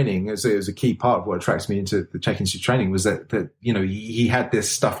his training. It was a key part of what attracted me into the CHEK Institute training, was that he had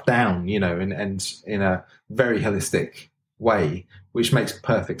this stuff down, and in a very holistic way, which makes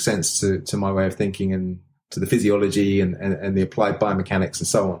perfect sense to my way of thinking and to the physiology and the applied biomechanics and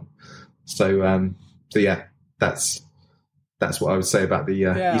so on. So that's what I would say about the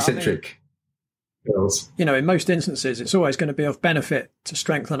eccentric curls. In most instances, it's always going to be of benefit to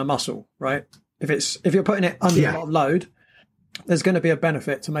strengthen a muscle, right? If you're putting it under a lot of load, there's going to be a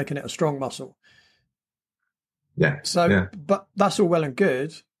benefit to making it a strong muscle. But that's all well and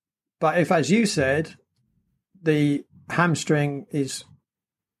good. But if, as you said, the hamstring is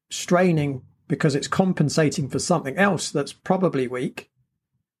straining because it's compensating for something else that's probably weak,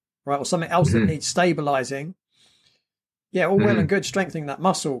 right? Or something else that needs stabilizing. Yeah, all well and good strengthening that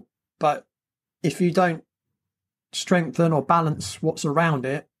muscle, but if you don't strengthen or balance what's around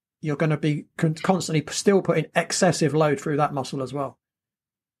it, you're going to be constantly still putting excessive load through that muscle as well.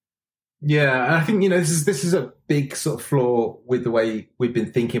 Yeah, and I think this is a big sort of flaw with the way we've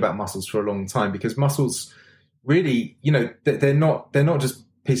been thinking about muscles for a long time, because muscles really, they're not just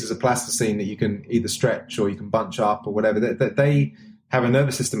pieces of plasticine that you can either stretch or you can bunch up or whatever. They have a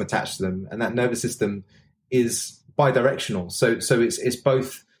nervous system attached to them, and that nervous system is bidirectional. So it's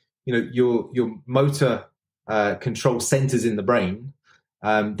both, your motor control centers in the brain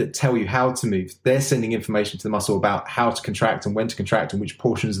that tell you how to move. They're sending information to the muscle about how to contract and when to contract and which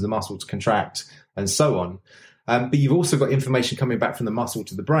portions of the muscle to contract and so on. But you've also got information coming back from the muscle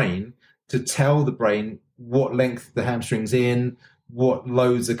to the brain to tell the brain what length the hamstring's in, what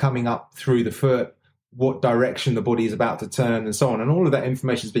loads are coming up through the foot, what direction the body is about to turn, and so on. And all of that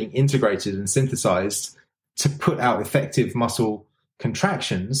information is being integrated and synthesized to put out effective muscle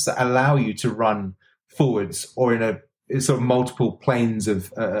contractions that allow you to run forwards or in sort of multiple planes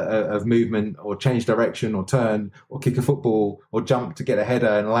of movement, or change direction, or turn, or kick a football, or jump to get a header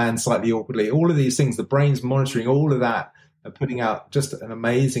and land slightly awkwardly. All of these things, the brain's monitoring all of that and putting out just an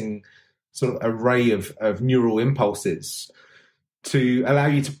amazing sort of array of neural impulses to allow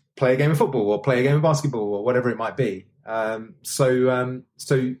you to play a game of football or play a game of basketball or whatever it might be. So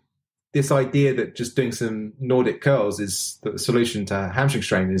this idea that just doing some Nordic curls is the solution to hamstring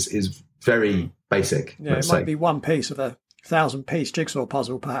strain is very basic. Yeah, it might be one piece of a 1,000-piece jigsaw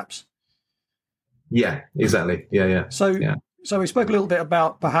puzzle, perhaps. Yeah, exactly. Yeah. So we spoke a little bit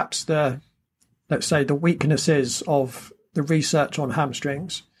about perhaps the weaknesses of the research on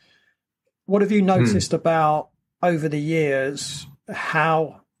hamstrings. What have you noticed about over the years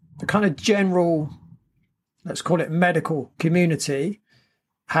how the kind of general, let's call it medical community,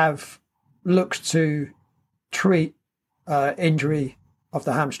 have looked to treat injury of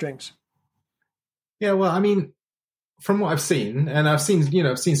the hamstrings? Yeah, well, I mean, from what I've seen, and I've seen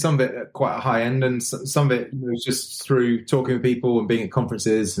some of it at quite a high end, and some of it just through talking with people and being at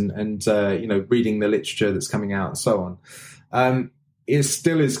conferences and reading the literature that's coming out and so on. It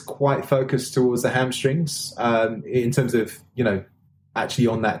still is quite focused towards the hamstrings in terms of actually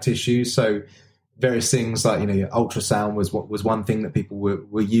on that tissue. So various things like ultrasound was one thing that people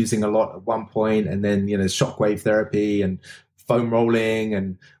were using a lot at one point, and then shockwave therapy and foam rolling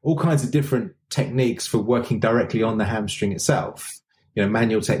and all kinds of different techniques for working directly on the hamstring itself,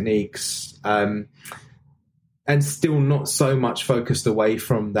 manual techniques, and still not so much focused away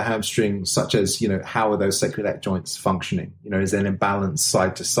from the hamstring, such as, how are those sacroiliac joints functioning? Is there an imbalance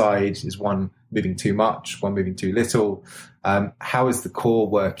side to side? Is one moving too much, one moving too little? How is the core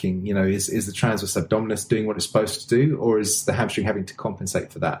working? Is the transverse abdominis doing what it's supposed to do, or is the hamstring having to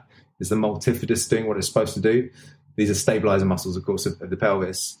compensate for that? Is the multifidus doing what it's supposed to do? These are stabilizer muscles, of course, of the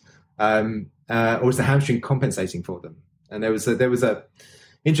pelvis. Or is the hamstring compensating for them? And there was a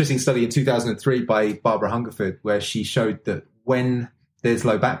interesting study in 2003 by Barbara Hungerford where she showed that when there's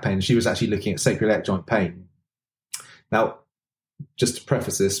low back pain, she was actually looking at sacroiliac joint pain. Now, just to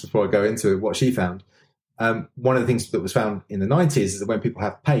preface this before I go into what she found, one of the things that was found in the 90s is that when people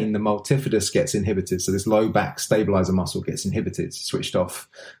have pain, the multifidus gets inhibited. So this low back stabilizer muscle gets inhibited, switched off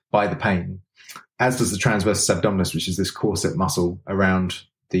by the pain, as does the transverse abdominis, which is this corset muscle around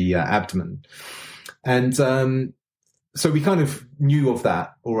the abdomen. And so we kind of knew of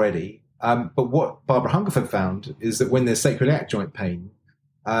that already. But what Barbara Hungerford found is that when there's sacroiliac joint pain,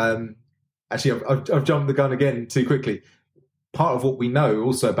 actually, I've jumped the gun again too quickly. Part of what we know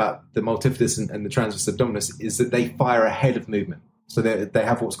also about the multifidus and the transverse abdominis is that they fire ahead of movement. So they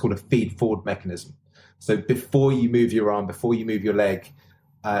have what's called a feed-forward mechanism. So before you move your arm, before you move your leg,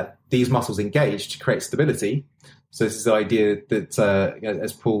 these muscles engage to create stability. So this is the idea that,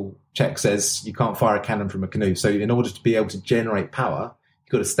 as Paul CHEK says, you can't fire a cannon from a canoe. So in order to be able to generate power,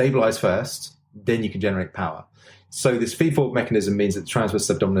 you've got to stabilize first, then you can generate power. So this feed-forward mechanism means that the transverse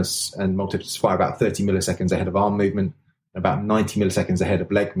abdominis and multifidus fire about 30 milliseconds ahead of arm movement, about 90 milliseconds ahead of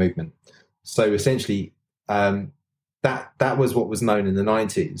leg movement. So essentially, that was what was known in the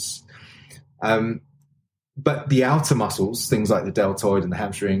 90s. But the outer muscles, things like the deltoid and the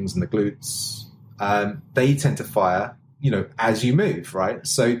hamstrings and the glutes, they tend to fire, as you move, right?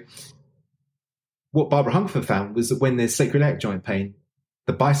 So what Barbara Hungerford found was that when there's sacroiliac joint pain,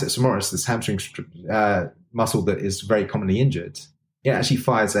 the biceps femoris, this hamstring muscle that is very commonly injured, it actually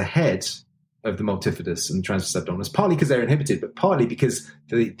fires ahead of the multifidus and the transverse abdominis, partly because they're inhibited, but partly because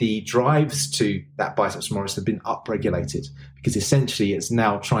the drives to that biceps femoris have been upregulated, because essentially it's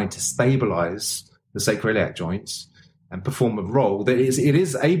now trying to stabilize the sacroiliac joints and perform a role that it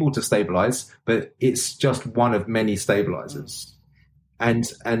is able to stabilize, but it's just one of many stabilizers. And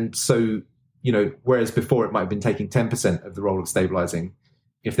so, whereas before it might have been taking 10% of the role of stabilizing,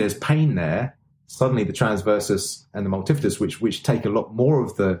 if there's pain there, suddenly the transversus and the multifidus, which take a lot more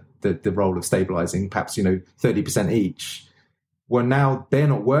of the role of stabilizing, perhaps 30% each, they're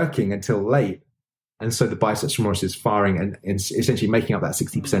not working until late, and so the biceps femoris is firing and essentially making up that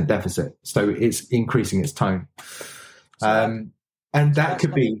 60% deficit. So it's increasing its tone, and that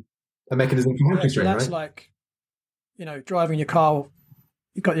could be a mechanism for hamstring strain. That's right? like driving your car,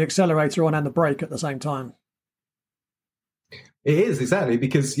 you've got the accelerator on and the brake at the same time. It is, exactly,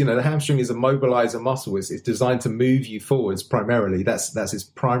 because the hamstring is a mobilizer muscle. It's designed to move you forwards primarily. That's its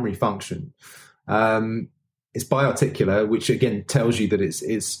primary function. It's biarticular, which again tells you that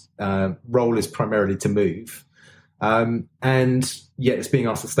its role is primarily to move, and yet it's being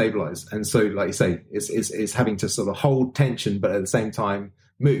asked to stabilize. And so, like you say, it's having to sort of hold tension, but at the same time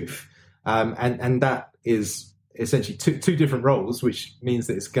move. And that is essentially two different roles, which means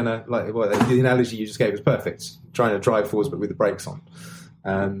that it's gonna, the analogy you just gave is perfect. Trying to drive forwards but with the brakes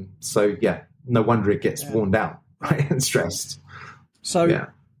on. So yeah, no wonder it gets worn down, right, and stressed. So I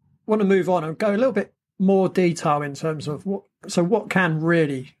want to move on and go a little bit more detail in terms of what can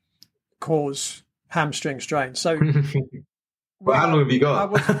really cause hamstring strain. So well, how long have you got?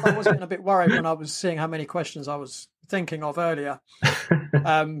 I was getting a bit worried when I was seeing how many questions I was thinking of earlier.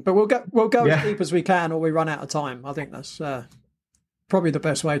 But we'll go as deep as we can, or we run out of time. I think that's probably the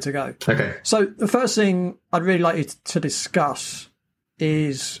best way to go. Okay. So the first thing I'd really like you to discuss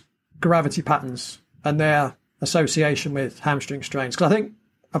is gravity patterns and their association with hamstring strains, because I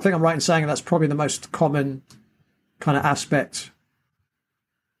think I'm right in saying that's probably the most common kind of aspect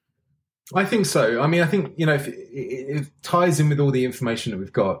I think so. I mean, I think, if it ties in with all the information that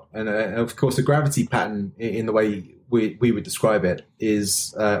we've got. And of course, a gravity pattern in the way we would describe it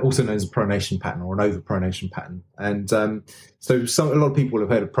is also known as a pronation pattern or an overpronation pattern. And so a lot of people have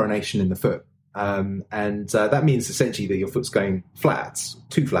heard of pronation in the foot. And that means essentially that your foot's going flat,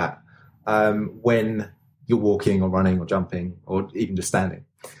 too flat, when you're walking or running or jumping or even just standing.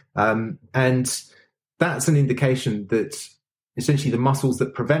 And that's an indication that essentially the muscles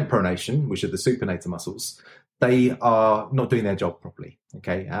that prevent pronation, which are the supinator muscles, they are not doing their job properly.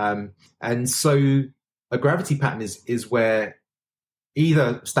 Okay. And so a gravity pattern is where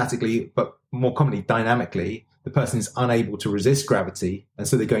either statically, but more commonly dynamically, the person is unable to resist gravity. And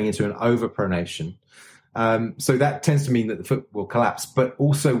so they're going into an overpronation. So that tends to mean that the foot will collapse. But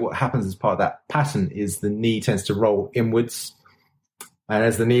also what happens as part of that pattern is the knee tends to roll inwards. And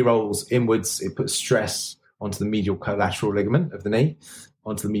as the knee rolls inwards, it puts stress onto the medial collateral ligament of the knee,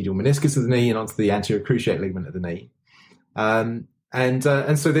 onto the medial meniscus of the knee, and onto the anterior cruciate ligament of the knee. And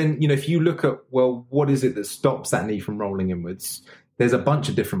so then, if you look at, well, what is it that stops that knee from rolling inwards? There's a bunch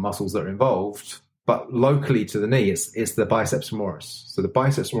of different muscles that are involved, but locally to the knee, it's the biceps femoris. So the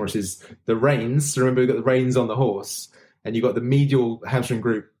biceps femoris is the reins. So remember, you've got the reins on the horse, and you've got the medial hamstring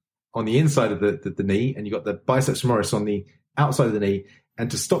group on the inside of the knee, and you've got the biceps femoris on the outside of the knee. And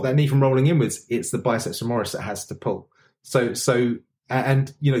to stop that knee from rolling inwards, it's the biceps femoris that has to pull. So,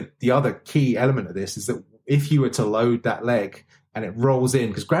 the other key element of this is that if you were to load that leg and it rolls in,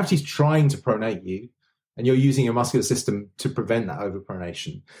 because gravity's trying to pronate you, and you're using your muscular system to prevent that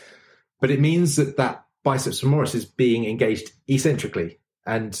overpronation, but it means that biceps femoris is being engaged eccentrically.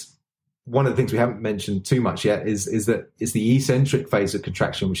 And one of the things we haven't mentioned too much yet is the eccentric phase of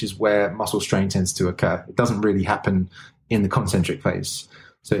contraction, which is where muscle strain tends to occur. It doesn't really happen in the concentric phase.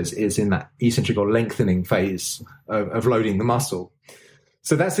 So it's in that eccentric or lengthening phase of loading the muscle.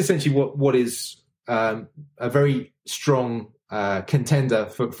 So that's essentially what is a very strong contender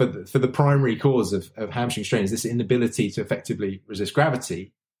for the primary cause of hamstring strain, is this inability to effectively resist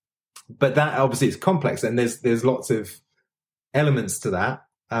gravity. But that obviously is complex, and there's lots of elements to that,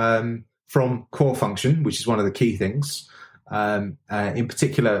 from core function, which is one of the key things, in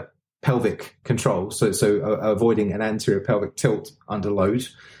particular pelvic control, so avoiding an anterior pelvic tilt under load,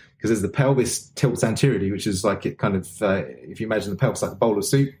 because as the pelvis tilts anteriorly, which is like it kind of, if you imagine the pelvis like a bowl of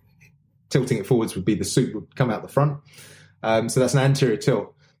soup, tilting it forwards would be the soup would come out the front. So that's an anterior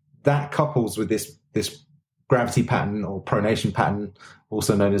tilt. That couples with this gravity pattern or pronation pattern,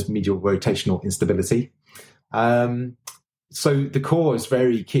 also known as medial rotational instability. So the core is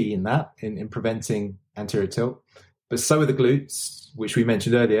very key in that, in preventing anterior tilt. But so are the glutes, which we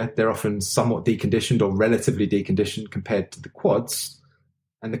mentioned earlier. They're often somewhat deconditioned or relatively deconditioned compared to the quads.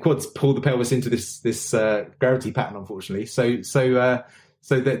 And the quads pull the pelvis into this gravity pattern, unfortunately. So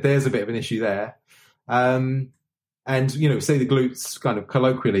there's a bit of an issue there. And, say the glutes kind of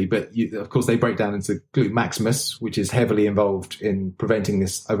colloquially, but of course they break down into glute maximus, which is heavily involved in preventing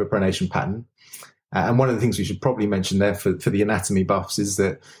this overpronation pattern. And one of the things we should probably mention there for the anatomy buffs is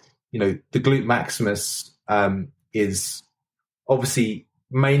that, the glute maximus is obviously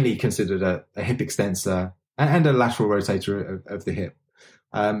mainly considered a hip extensor and a lateral rotator of the hip.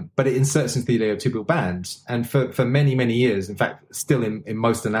 But it inserts into the iliotibial band. And for many, many years, in fact, still in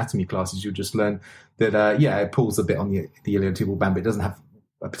most anatomy classes, you'll just learn that, it pulls a bit on the iliotibial band, but it doesn't have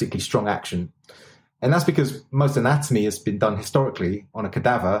a particularly strong action. And that's because most anatomy has been done historically on a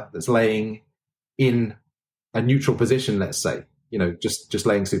cadaver that's laying in a neutral position, let's say, just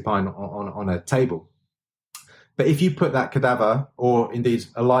laying supine on a table. But if you put that cadaver, or indeed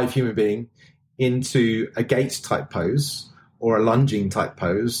a live human being, into a gait type pose, or a lunging type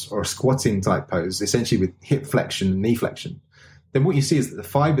pose, or a squatting type pose, essentially with hip flexion and knee flexion, then what you see is that the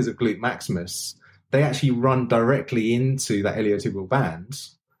fibers of glute maximus, they actually run directly into that iliotibial band.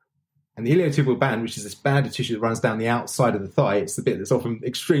 And the iliotibial band, which is this band of tissue that runs down the outside of the thigh, it's the bit that's often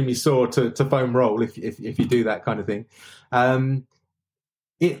extremely sore to foam roll if you do that kind of thing.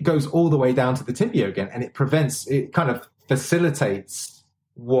 It goes all the way down to the tibia again, and it kind of facilitates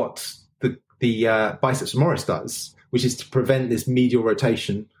what the biceps femoris does, which is to prevent this medial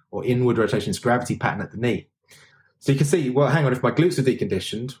rotation or inward rotation, this gravity pattern at the knee. So you can see, well, hang on, if my glutes are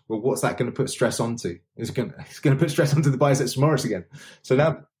deconditioned, well, what's that going to put stress onto? It's going to put stress onto the biceps femoris again. So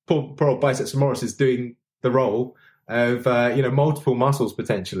now poor old biceps femoris is doing the role of, multiple muscles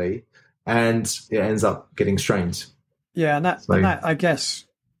potentially, and it ends up getting strained. Yeah, and that, I guess,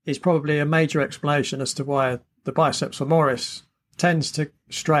 is probably a major explanation as to why the biceps femoris tends to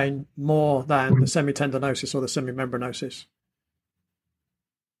strain more than the semitendinosus or the semimembranosus.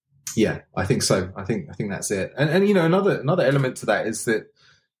 Yeah, I think so. I think that's it. And another element to that is that,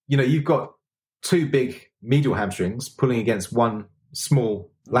 you've got two big medial hamstrings pulling against one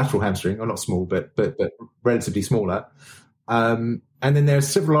small lateral hamstring, or not small, but relatively smaller. And then there are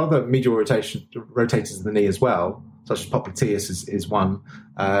several other medial rotators of the knee as well, such as popliteus is one,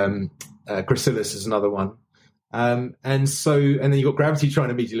 gracilis is another one. And then you've got gravity trying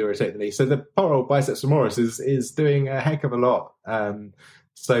to medially rotate the knee. So the poor old biceps femoris is doing a heck of a lot. Again,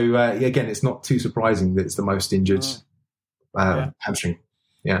 it's not too surprising that it's the most injured hamstring.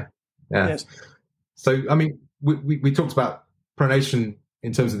 Yeah. Yes. So, I mean, we talked about pronation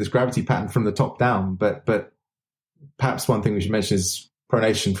in terms of this gravity pattern from the top down, but perhaps one thing we should mention is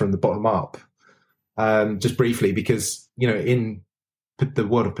pronation from the bottom up, just briefly, because, in the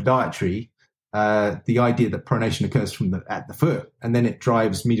world of podiatry, the idea that pronation occurs at the foot and then it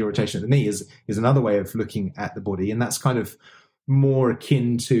drives medial rotation at the knee is another way of looking at the body. And that's kind of more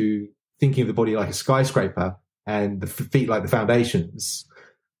akin to thinking of the body like a skyscraper and the feet like the foundations.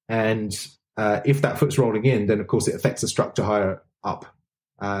 And if that foot's rolling in, then of course it affects the structure higher up,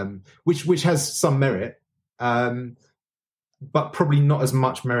 which has some merit, but probably not as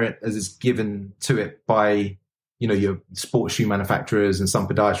much merit as is given to it by your sports shoe manufacturers and some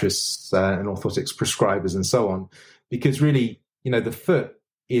podiatrists and orthotics prescribers and so on, because really, the foot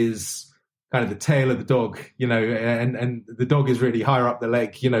is kind of the tail of the dog, and the dog is really higher up the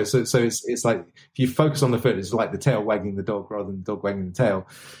leg, so it's like, if you focus on the foot, it's like the tail wagging the dog rather than the dog wagging the tail.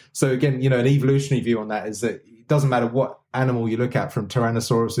 So again, an evolutionary view on that is that it doesn't matter what animal you look at, from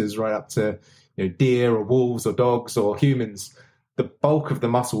Tyrannosauruses right up to, deer or wolves or dogs or humans, the bulk of the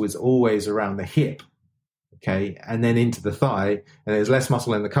muscle is always around the hip. Okay, and then into the thigh, and there's less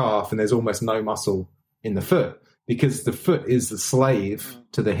muscle in the calf, and there's almost no muscle in the foot, because the foot is the slave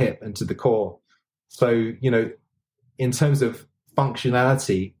to the hip and to the core. So, in terms of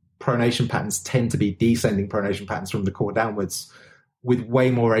functionality, pronation patterns tend to be descending pronation patterns from the core downwards with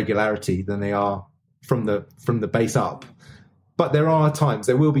way more regularity than they are from the base up. But there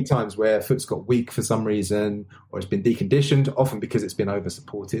will be times where foot's got weak for some reason, or it's been deconditioned, often because it's been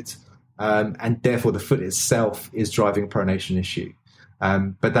over-supported. And therefore the foot itself is driving a pronation issue.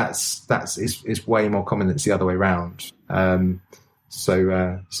 But that's way more common than it's the other way around.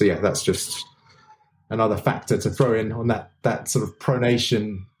 So that's just another factor to throw in on that sort of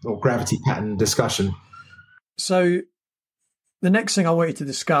pronation or gravity pattern discussion. So the next thing I wanted to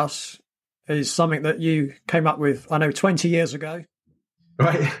discuss is something that you came up with, 20 years ago.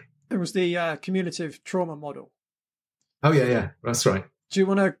 Right. It was the cumulative trauma model. Oh, yeah, that's right. Do you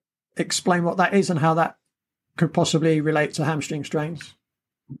want to explain what that is and how that could possibly relate to hamstring strains?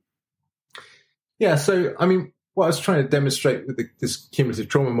 Yeah, so I mean, what I was trying to demonstrate with this cumulative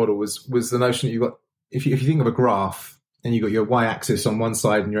trauma model was the notion that you got, if you think of a graph and you got your y-axis on one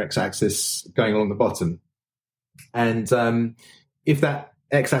side and your x-axis going along the bottom, and if that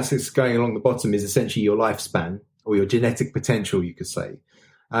x-axis going along the bottom is essentially your lifespan or your genetic potential, you could say,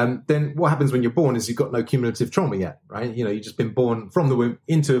 then what happens when you're born is you've got no cumulative trauma yet, right? You've just been born from the womb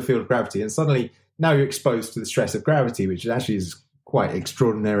into a field of gravity, and suddenly now you're exposed to the stress of gravity, which actually is quite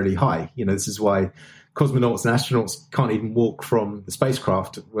extraordinarily high. This is why cosmonauts and astronauts can't even walk from the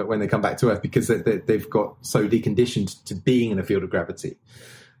spacecraft when they come back to Earth, because they've got so deconditioned to being in a field of gravity.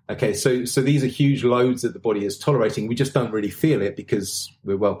 Okay, so these are huge loads that the body is tolerating. We just don't really feel it because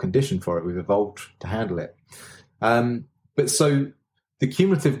we're well conditioned for it. We've evolved to handle it. But so the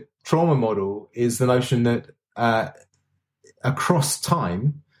cumulative trauma model is the notion that across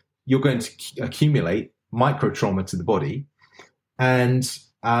time, you're going to accumulate micro trauma to the body. And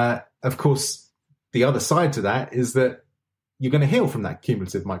of course, the other side to that is that you're going to heal from that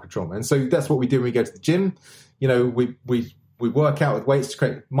cumulative micro trauma. And so that's what we do when we go to the gym. We work out with weights to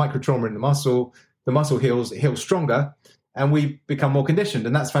create micro trauma in the muscle. The muscle heals, it heals stronger, and we become more conditioned.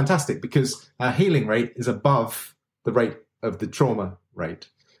 And that's fantastic because our healing rate is above the rate of the trauma rate.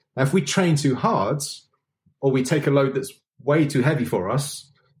 Now, if we train too hard, or we take a load that's way too heavy for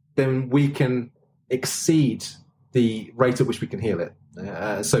us, then we can exceed the rate at which we can heal it.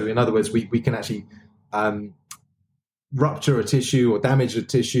 So in other words, we can actually rupture a tissue or damage a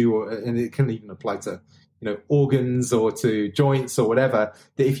tissue, and it can even apply to organs or to joints or whatever.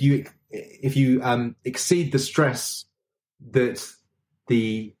 That if you exceed the stress that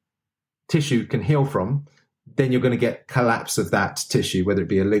the tissue can heal from, then you're going to get collapse of that tissue, whether it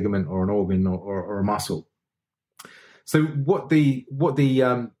be a ligament or an organ or a muscle. So what the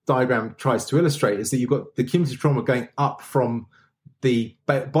diagram tries to illustrate is that you've got the cumulative trauma going up from the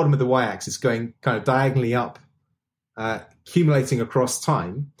bottom of the y-axis, going kind of diagonally up, accumulating across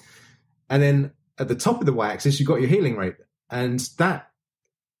time. And then at the top of the y-axis, you've got your healing rate. And that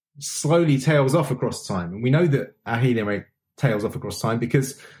slowly tails off across time. And we know that our healing rate tails off across time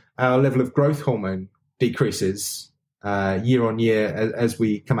because our level of growth hormone decreases year on year as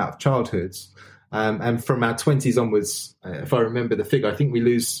we come out of childhood. And from our 20s onwards, if I remember the figure, I think we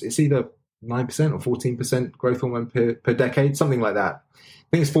lose, it's either 9% or 14% growth hormone per decade, something like that.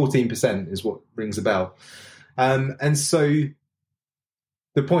 I think it's 14% is what rings a bell. And so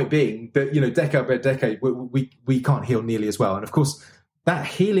the point being that, decade by decade, we can't heal nearly as well. And of course, that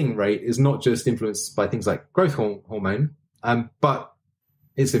healing rate is not just influenced by things like growth hormone, but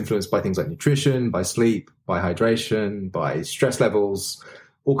it's influenced by things like nutrition, by sleep, by hydration, by stress levels,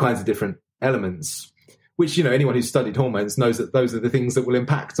 all kinds of different elements, which, anyone who's studied hormones knows that those are the things that will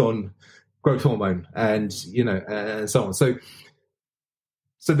impact on growth hormone and, and so on. So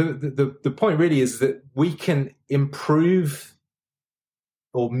the point really is that we can improve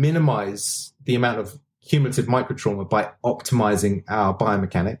or minimize the amount of cumulative microtrauma by optimizing our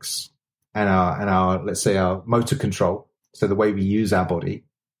biomechanics and our let's say our motor control, so the way we use our body,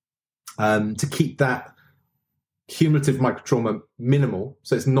 to keep that cumulative microtrauma minimal,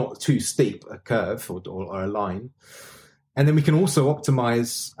 so it's not too steep a curve or a line. And then we can also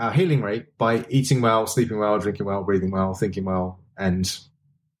optimize our healing rate by eating well, sleeping well, drinking well, breathing well, thinking well, and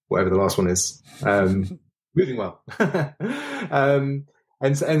whatever the last one is, moving well.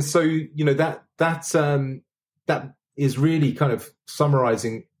 And so that is really kind of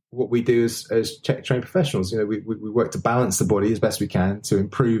summarizing what we do as CHEK trained professionals. We work to balance the body as best we can to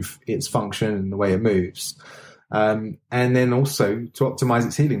improve its function and the way it moves. And then also to optimize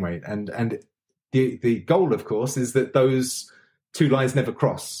its healing rate. And the goal, of course, is that those two lines never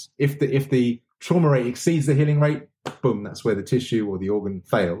cross. If the trauma rate exceeds the healing rate, boom, that's where the tissue or the organ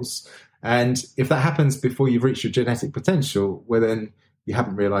fails. And if that happens before you've reached your genetic potential, well, then you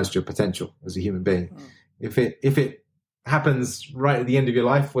haven't realized your potential as a human being. If it happens right at the end of your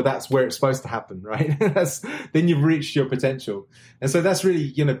life, well, that's where it's supposed to happen, right? Then you've reached your potential. And so that's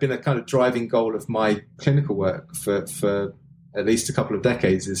really, been a kind of driving goal of my clinical work for at least a couple of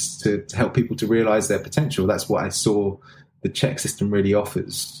decades, is to help people to realize their potential. That's what I saw the CHEK system really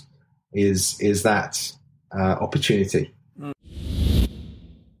offers, is that opportunity.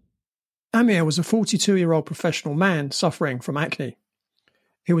 Amir was a 42-year-old professional man suffering from acne.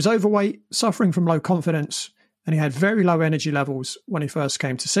 He was overweight, suffering from low confidence, and he had very low energy levels when he first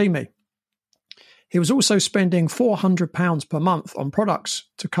came to see me. He was also spending £400 per month on products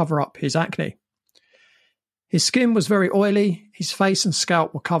to cover up his acne. His skin was very oily, his face and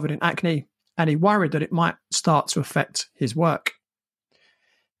scalp were covered in acne, and he worried that it might start to affect his work.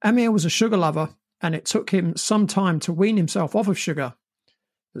 Amir was a sugar lover, and it took him some time to wean himself off of sugar,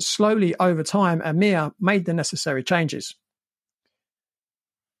 but slowly over time, Amir made the necessary changes.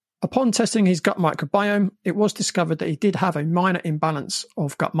 Upon testing his gut microbiome, it was discovered that he did have a minor imbalance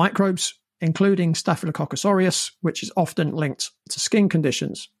of gut microbes, including Staphylococcus aureus, which is often linked to skin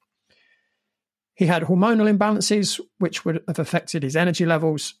conditions. He had hormonal imbalances, which would have affected his energy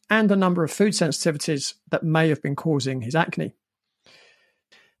levels, and a number of food sensitivities that may have been causing his acne.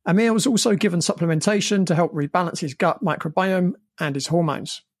 Amir was also given supplementation to help rebalance his gut microbiome and his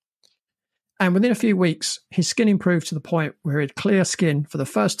hormones. And within a few weeks, his skin improved to the point where he had clear skin for the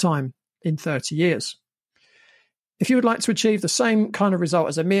first time in 30 years. If you would like to achieve the same kind of result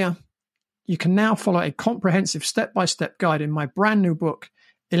as Amir, you can now follow a comprehensive step-by-step guide in my brand new book,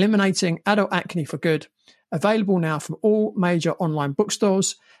 Eliminating Adult Acne for Good, available now from all major online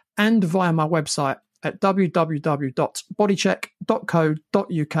bookstores and via my website at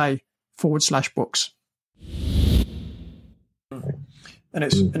www.bodycheck.co.uk/books. And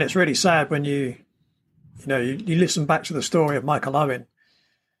it's really sad when you listen back to the story of Michael Owen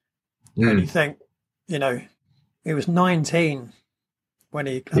and you think, he was 19 when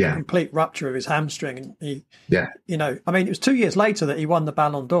he had a complete rupture of his hamstring, and it was 2 years later that he won the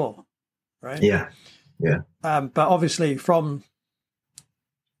Ballon d'Or, right? Yeah. But obviously from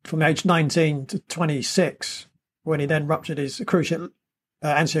age 19 to 26, when he then ruptured his anterior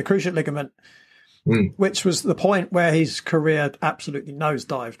cruciate ligament, which was the point where his career absolutely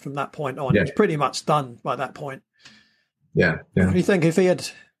nosedived from that point on. He was pretty much done by that point. Yeah. You think if he had,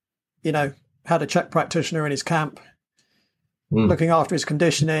 had a CHEK practitioner in his camp, looking after his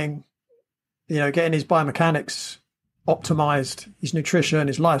conditioning, getting his biomechanics optimized, his nutrition,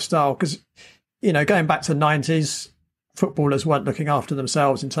 his lifestyle, because, going back to the 90s, footballers weren't looking after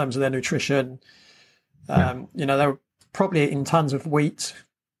themselves in terms of their nutrition. They were probably eating tons of wheat.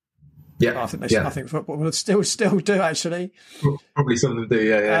 Yeah, I think football will still do, actually. Probably some of them do,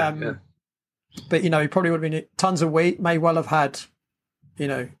 yeah. But, he probably would have been tons of wheat, may well have had,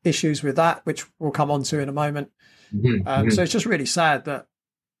 issues with that, which we'll come on to in a moment. So it's just really sad that,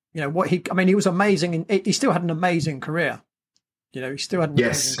 he was amazing. He still had an amazing career. You know, he still had an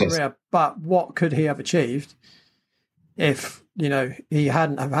amazing career, but what could he have achieved if, you know, he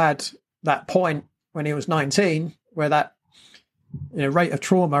hadn't have had that point when he was 19 where that, you know, rate of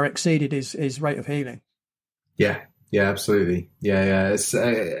trauma exceeded his rate of healing? Yeah, absolutely. Yeah. It's,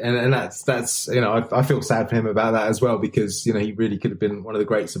 and that's, you know, I feel sad for him about that as well, because, you know, he really could have been one of the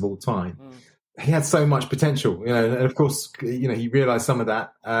greats of all time. He had so much potential, you know, and of course, you know, he realized some of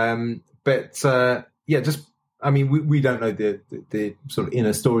that. Just, I mean, we don't know the sort of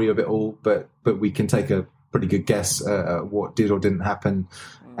inner story of it all, but we can take a pretty good guess at what did or didn't happen.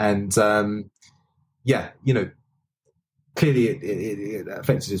 And, you know, clearly it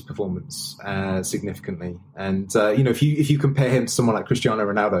affected his performance significantly. And, you know, if you compare him to someone like Cristiano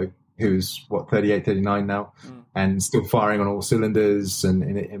Ronaldo, who's 38, 39 now, and still firing on all cylinders and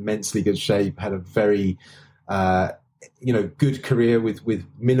in immensely good shape, had a very, you know, good career with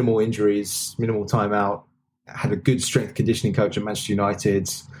minimal injuries, minimal time out, had a good strength conditioning coach at Manchester United,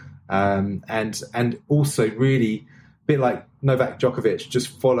 and also really, a bit like Novak Djokovic,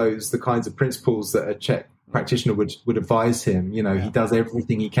 just follows the kinds of principles that a CHEK practitioner would advise him. You know, he does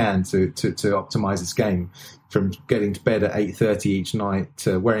everything he can to optimize his game, from getting to bed at 8:30 each night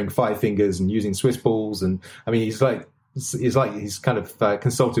to wearing 5 fingers and using Swiss balls. And I mean, he's kind of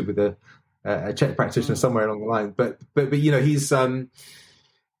consulted with a CHEK practitioner somewhere along the line. But you know, he's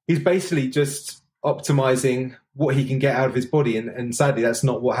basically just optimizing what he can get out of his body, and sadly, that's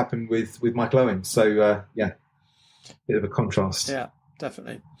not what happened with Michael Owen. So bit of a contrast. Yeah,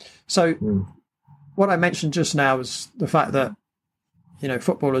 definitely. So. What I mentioned just now is the fact that, you know,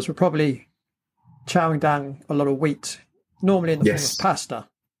 footballers were probably chowing down a lot of wheat, normally in the form of pasta,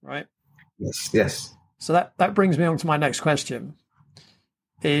 right? Yes. So that brings me on to my next question,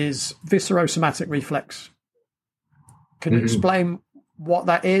 is viscerosomatic reflex. Can you explain what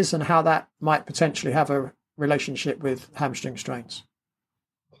that is and how that might potentially have a relationship with hamstring strains?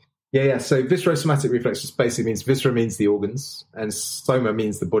 Yeah. So viscerosomatic reflex just basically means, viscera means the organs and soma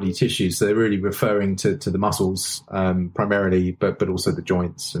means the body tissue. So they're really referring to the muscles primarily, but also the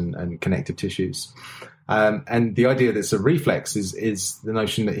joints and connective tissues. And the idea that it's a reflex is the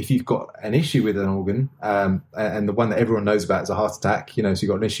notion that if you've got an issue with an organ, and the one that everyone knows about is a heart attack, you know, so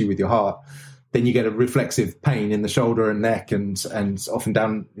you've got an issue with your heart, then you get a reflexive pain in the shoulder and neck and often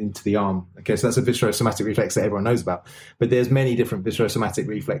down into the arm. Okay, so that's a viscerosomatic reflex that everyone knows about. But there's many different viscerosomatic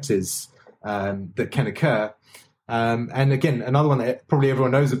reflexes that can occur. And again, another one that probably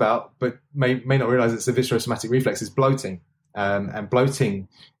everyone knows about, but may not realize it's a viscerosomatic reflex, is bloating. And bloating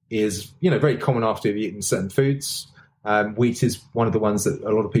is, you know, very common after you've eaten certain foods. Wheat is one of the ones that a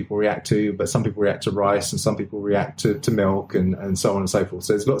lot of people react to, but some people react to rice and some people react to milk and so on and so forth.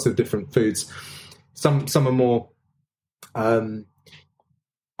 So there's lots of different foods. Some are more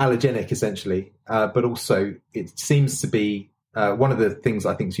allergenic, essentially, but also it seems to be one of the things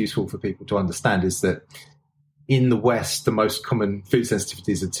I think is useful for people to understand is that in the West, the most common food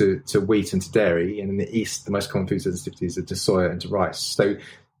sensitivities are to wheat and to dairy, and in the East, the most common food sensitivities are to soya and to rice. So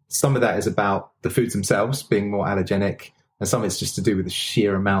some of that is about the foods themselves being more allergenic, and some of it's just to do with the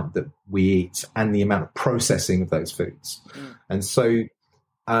sheer amount that we eat and the amount of processing of those foods. And so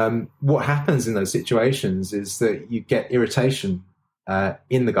what happens in those situations is that you get irritation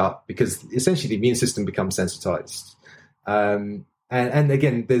in the gut, because essentially the immune system becomes sensitized. And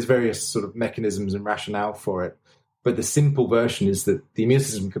again, there's various sort of mechanisms and rationale for it. But the simple version is that the immune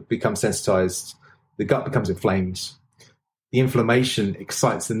system becomes sensitized, the gut becomes inflamed, the inflammation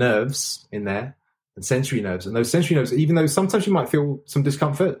excites the nerves in there, and sensory nerves. And those sensory nerves, even though sometimes you might feel some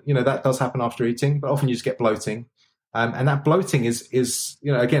discomfort, you know, that does happen after eating, but often you just get bloating. And that bloating is,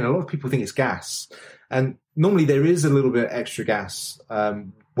 you know, again, a lot of people think it's gas. And normally there is a little bit of extra gas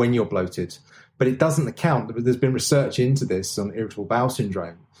when you're bloated, but it doesn't account. There's been research into this on irritable bowel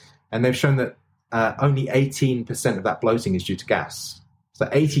syndrome, and they've shown that only 18% of that bloating is due to gas. So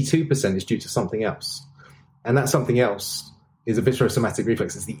 82% is due to something else. And that something else is a viscerosomatic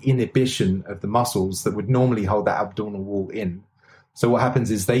reflex. It's the inhibition of the muscles that would normally hold that abdominal wall in. So what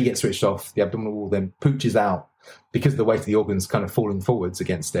happens is they get switched off, the abdominal wall then pooches out because of the weight of the organs kind of falling forwards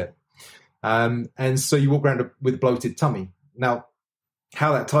against it. And so you walk around with a bloated tummy. Now,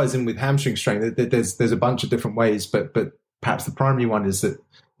 how that ties in with hamstring strain, there's a bunch of different ways, but perhaps the primary one is that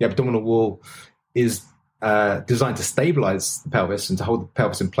the abdominal wall is designed to stabilize the pelvis and to hold the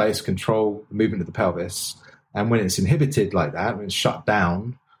pelvis in place, control the movement of the pelvis. And when it's inhibited like that, when it's shut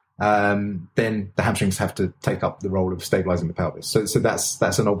down, then the hamstrings have to take up the role of stabilizing the pelvis. So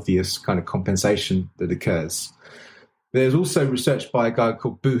that's an obvious kind of compensation that occurs. There's also research by a guy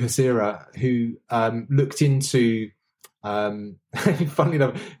called Bu Hasira who looked into Funnily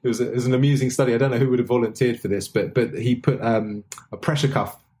enough, it was an amusing study. I don't know who would have volunteered for this, but he put a pressure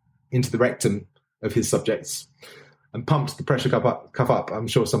cuff into the rectum of his subjects and pumped the pressure cuff up. I'm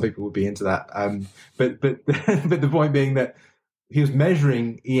sure some people would be into that. But the point being that he was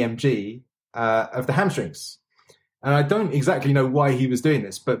measuring EMG of the hamstrings. And I don't exactly know why he was doing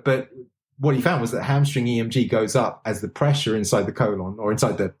this, but what he found was that hamstring EMG goes up as the pressure inside the colon, or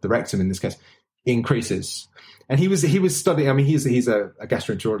inside the rectum in this case, increases. And he was studying, I mean, he's a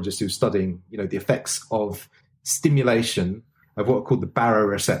gastroenterologist who's studying, the effects of stimulation of what are called the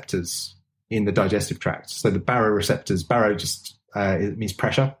baroreceptors in the digestive tract. So the baroreceptors, baro just it means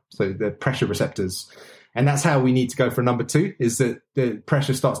pressure. So the pressure receptors. And that's how we need to go for number 2, is that the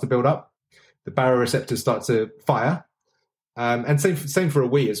pressure starts to build up. The baroreceptors start to fire. And same for a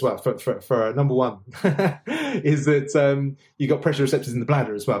wee as well. For number 1 is that you got pressure receptors in the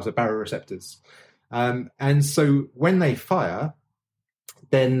bladder as well, so baroreceptors. And so when they fire,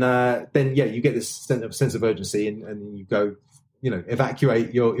 then you get this sense of urgency, and you go,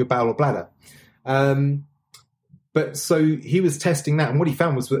 evacuate your bowel or bladder. But so he was testing that, and what he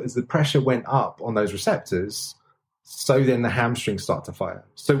found was that as the pressure went up on those receptors, so then the hamstrings start to fire.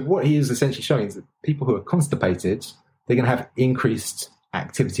 So what he is essentially showing is that people who are constipated, they're going to have increased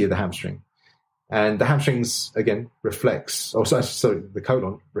activity of the hamstring. And the hamstrings, again, the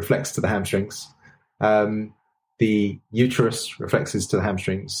colon reflects to the hamstrings. The uterus reflexes to the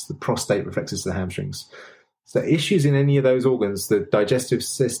hamstrings. The prostate reflexes to the hamstrings. So issues in any of those organs, the digestive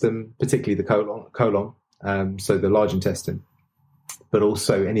system, particularly the colon, so the large intestine, but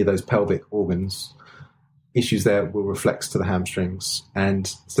also any of those pelvic organs, issues there will reflex to the hamstrings. And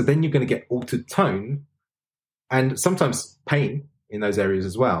so then you're going to get altered tone and sometimes pain in those areas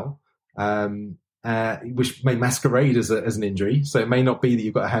as well, which may masquerade as an injury. So it may not be that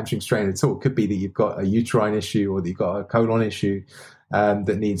you've got a hamstring strain at all. It could be that you've got a uterine issue or that you've got a colon issue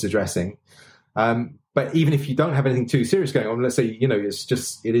that needs addressing. But even if you don't have anything too serious going on, let's say,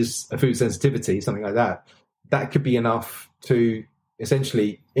 it is a food sensitivity, something like that, that could be enough to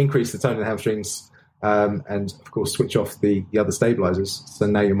essentially increase the tone of the hamstrings, and of course switch off the other stabilizers. So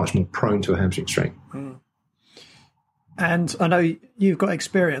now you're much more prone to a hamstring strain. Mm. And I know you've got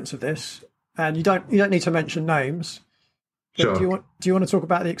experience of this, and you don't need to mention names. Sure. Do you want to talk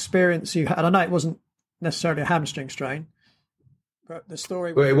about the experience you had? And I know it wasn't necessarily a hamstring strain, but the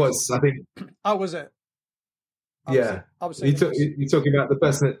story. Well, it was. I think. Oh, was it? Yeah. You're talking about the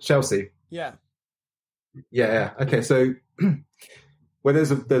person at Chelsea. Yeah. Yeah. Okay. So, well,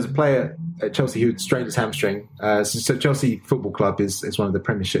 there's a player at Chelsea who strained his hamstring. So Chelsea Football Club is one of the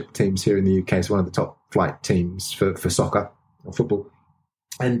Premiership teams here in the UK. It's one of the top flight teams for soccer or football.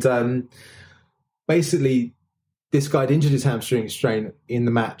 And basically, this guy had injured his hamstring strain in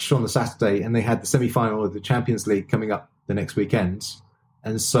the match on the Saturday, and they had the semi-final of the Champions League coming up the next weekend.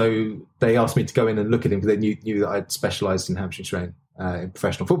 And so they asked me to go in and look at him because they knew that I'd specialised in hamstring strain in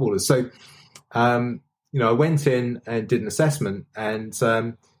professional footballers. So, I went in and did an assessment, and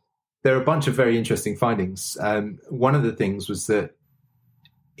there are a bunch of very interesting findings. One of the things was that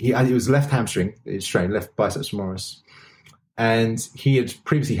it was left hamstring strain, left biceps femoris, and he had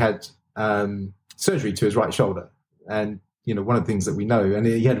previously had surgery to his right shoulder. And, one of the things that we know, and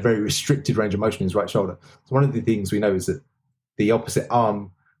he had a very restricted range of motion in his right shoulder. So one of the things we know is that the opposite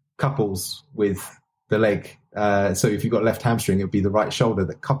arm couples with the leg. So if you've got left hamstring, it would be the right shoulder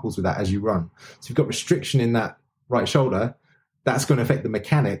that couples with that as you run. So if you've got restriction in that right shoulder, that's going to affect the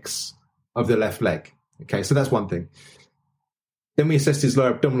mechanics of the left leg. Okay, so that's one thing. Then we assessed his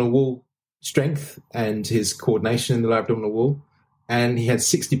lower abdominal wall strength and his coordination in the lower abdominal wall. And he had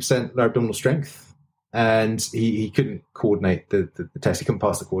 60% lower abdominal strength, and he couldn't coordinate the test. He couldn't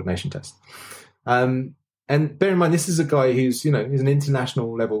pass the coordination test. And bear in mind, this is a guy who's an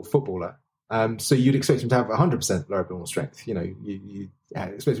international level footballer. So you'd expect him to have 100% lower abdominal strength. You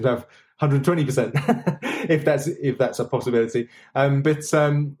expect him to have 120% if that's a possibility.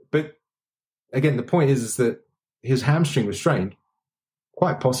 But again, the point is that his hamstring was strained,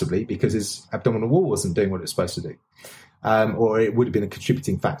 quite possibly because his abdominal wall wasn't doing what it was supposed to do, or it would have been a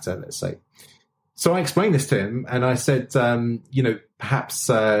contributing factor, let's say. So I explained this to him, and I said, perhaps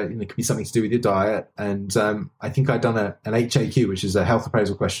it could be something to do with your diet. And I think I'd done an HAQ, which is a health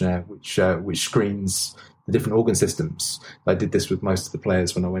appraisal questionnaire, which screens the different organ systems. I did this with most of the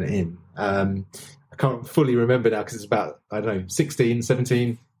players when I went in. I can't fully remember now because it's about, 16,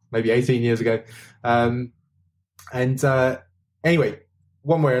 17, maybe 18 years ago. Anyway,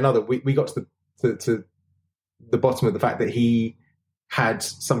 one way or another, we got to the bottom of the fact that he had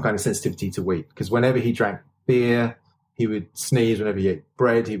some kind of sensitivity to wheat, because whenever he drank beer, he would sneeze. Whenever he ate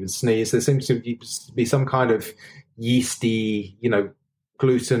bread, he would sneeze. So there seems to be some kind of yeasty,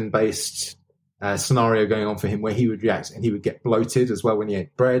 gluten-based scenario going on for him where he would react and he would get bloated as well when he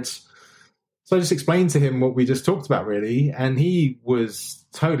ate bread. So I just explained to him what we just talked about, really, and he was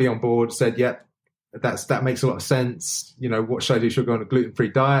totally on board, said, yep, that makes a lot of sense. What should I do? Should I go on a gluten-free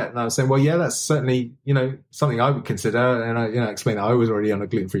diet? And I was saying, well, yeah, that's certainly, something I would consider. And I, explained that I was already on a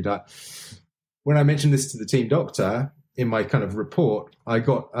gluten-free diet. When I mentioned this to the team doctor in my kind of report, I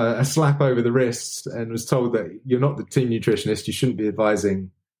got a slap over the wrist and was told that you're not the team nutritionist. You shouldn't be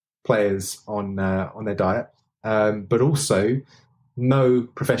advising players on their diet. But also, no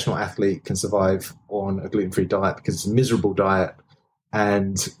professional athlete can survive on a gluten-free diet because it's a miserable diet.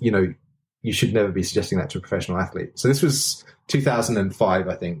 And, you should never be suggesting that to a professional athlete. So this was 2005,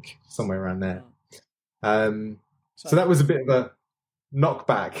 I think, somewhere around there. So that was a bit of a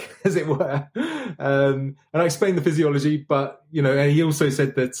knockback, as it were. And I explained the physiology, but, and he also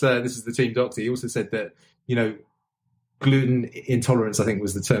said that, this is the team doctor, he also said that, gluten intolerance, I think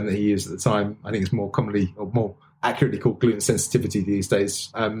was the term that he used at the time. I think it's more commonly or more accurately called gluten sensitivity these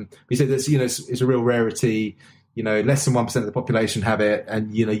days. He said that, it's a real rarity. Less than 1% of the population have it,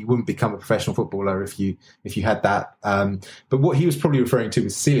 and you wouldn't become a professional footballer if you had that. But what he was probably referring to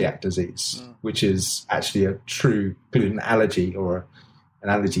was celiac disease, which is actually a true gluten allergy or an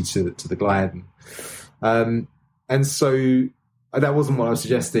allergy to the gliadin. And so that wasn't what I was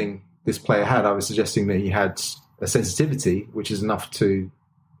suggesting this player had. I was suggesting that he had a sensitivity, which is enough to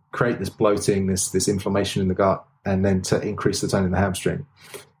create this bloating, this inflammation in the gut, and then to increase the tone in the hamstring.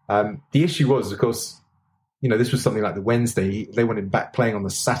 The issue was, of course, this was something like the Wednesday. They wanted him back playing on the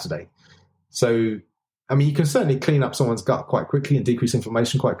Saturday. So, I mean, you can certainly clean up someone's gut quite quickly and decrease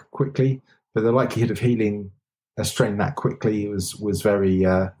inflammation quite quickly, but the likelihood of healing a strain that quickly was very,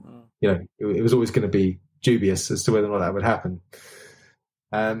 it was always going to be dubious as to whether or not that would happen.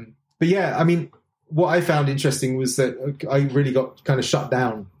 But yeah, I mean, what I found interesting was that I really got kind of shut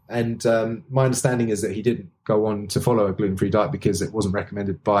down. And my understanding is that he didn't go on to follow a gluten-free diet because it wasn't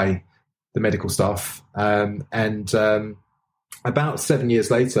recommended by the medical staff. About 7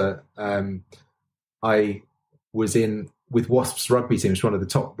 years later, I was in with Wasps rugby team, which is one of the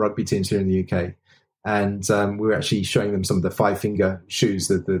top rugby teams here in the UK. And we were actually showing them some of the 5-finger shoes,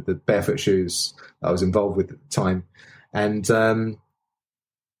 the barefoot shoes I was involved with at the time. And,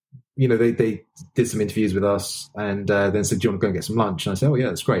 they did some interviews with us and then said, do you want to go and get some lunch? And I said, oh, yeah,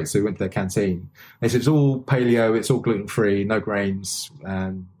 that's great. So we went to their canteen. They said, it's all paleo, it's all gluten-free, no grains,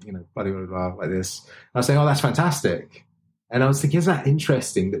 and, blah, blah, blah, like this. And I was saying, oh, that's fantastic. And I was thinking, isn't that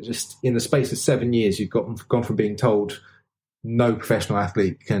interesting that just in the space of 7 years, you've gone from being told no professional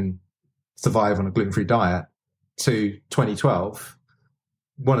athlete can survive on a gluten-free diet to 2012,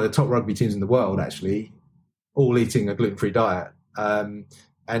 one of the top rugby teams in the world, actually, all eating a gluten-free diet.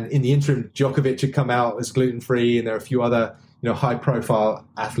 And in the interim, Djokovic had come out as gluten-free, and there are a few other, high-profile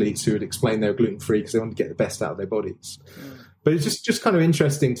athletes who had explained they were gluten-free because they wanted to get the best out of their bodies. But it's just kind of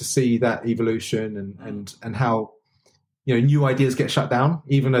interesting to see that evolution and how, new ideas get shut down,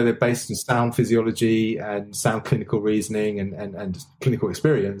 even though they're based in sound physiology and sound clinical reasoning and clinical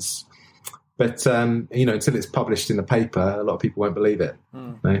experience. But, until it's published in a paper, a lot of people won't believe it.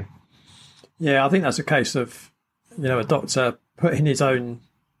 No? Yeah, I think that's a case of, a doctor putting his own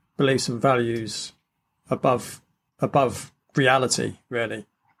beliefs and values above reality, really.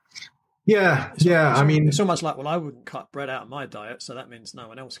 Yeah, it's almost like, well, I wouldn't cut bread out of my diet, so that means no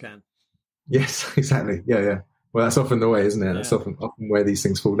one else can. Yes, exactly. Yeah. Well, that's often the way, isn't it? Yeah. That's often where these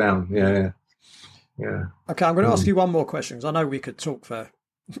things fall down. Yeah. Okay, I'm going to ask you one more question, because I know we could talk for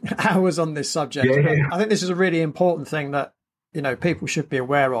hours on this subject. Yeah. I think this is a really important thing that, people should be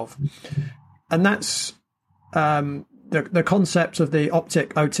aware of. And that's the concept of the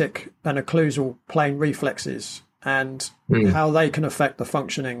optic, otic, and occlusal plane reflexes and how they can affect the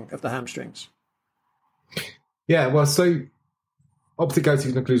functioning of the hamstrings. Yeah, well, so optic,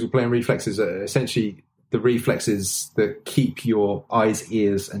 otic, and occlusal plane reflexes are essentially the reflexes that keep your eyes,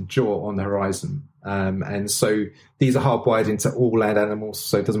 ears, and jaw on the horizon. And so these are hardwired into all land animals.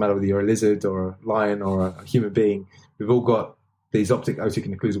 So it doesn't matter whether you're a lizard or a lion or a human being. We've all got these optic, otic,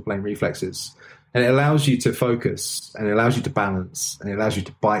 and occlusal plane reflexes. And it allows you to focus, and it allows you to balance, and it allows you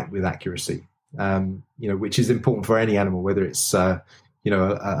to bite with accuracy, which is important for any animal, whether it's, a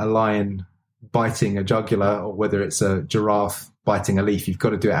lion biting a jugular or whether it's a giraffe biting a leaf. You've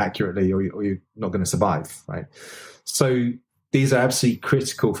got to do it accurately or you're not going to survive, right? So these are absolutely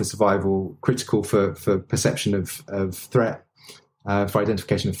critical for survival, critical for perception of threat, for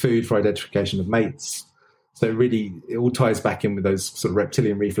identification of food, for identification of mates. So really, it all ties back in with those sort of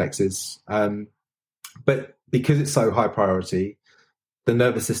reptilian reflexes. But because it's so high priority, the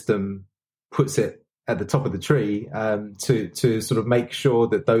nervous system puts it at the top of the tree to sort of make sure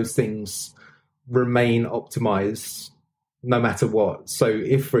that those things remain optimized no matter what. So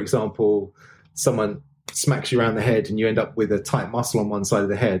if, for example, someone smacks you around the head and you end up with a tight muscle on one side of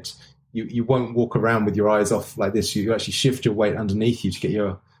the head, you won't walk around with your eyes off like this. You actually shift your weight underneath you to get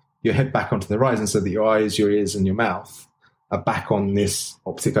your head back onto the horizon so that your eyes, your ears, and your mouth are back on this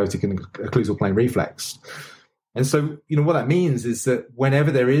optic, otic, and occlusal plane reflex. And so, what that means is that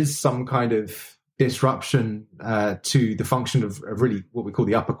whenever there is some kind of disruption to the function of really what we call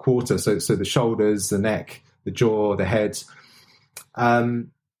the upper quarter, so the shoulders, the neck, the jaw, the head,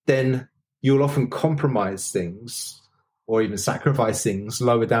 then you'll often compromise things or even sacrifice things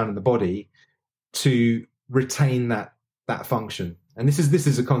lower down in the body to retain that function. And this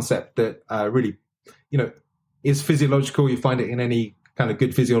is a concept that really, is physiological. You find it in any kind of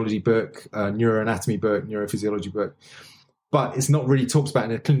good physiology book, neuroanatomy book, neurophysiology book, but it's not really talked about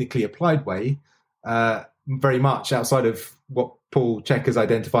in a clinically applied way very much outside of what Paul CHEK has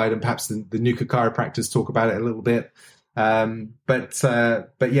identified, and perhaps the Nuka chiropractors talk about it a little bit.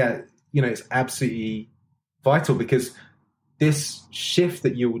 But yeah, it's absolutely vital, because this shift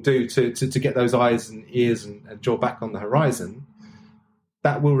that you will do to get those eyes and ears and jaw back on the horizon,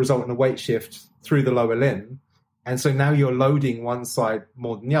 that will result in a weight shift through the lower limb. And so now you're loading one side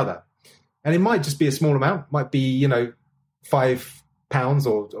more than the other. And it might just be a small amount, might be, 5 pounds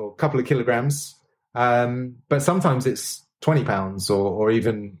or a couple of kilograms. But sometimes it's 20 pounds or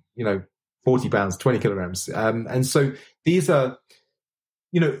even, 40 pounds, 20 kilograms. And so these are,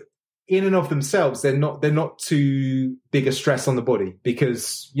 in and of themselves, they're not too big a stress on the body,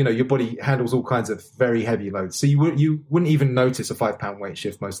 because, your body handles all kinds of very heavy loads. So you wouldn't even notice a 5 pound weight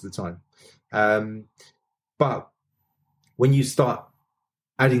shift most of the time. But when you start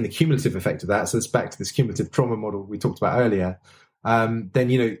adding the cumulative effect of that, so it's back to this cumulative trauma model we talked about earlier,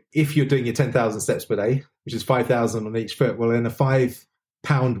 then, if you're doing your 10,000 steps per day, which is 5,000 on each foot, well, then a 5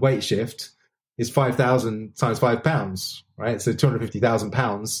 pound weight shift is 5,000 times 5 pounds, right? So 250,000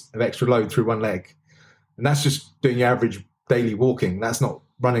 pounds of extra load through one leg. And that's just doing your average daily walking. That's not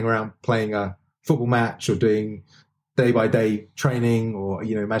running around playing a football match or doing day by day training, or,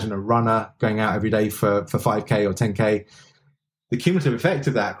 imagine a runner going out every day for 5K or 10K. The cumulative effect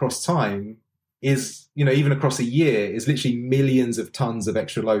of that across time is, even across a year, is literally millions of tons of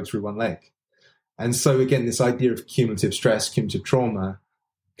extra load through one leg. And so again, this idea of cumulative stress, cumulative trauma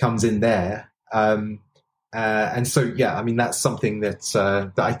comes in there. And so, yeah, that's something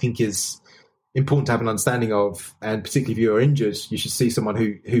that I think is important to have an understanding of. And particularly if you are injured, you should see someone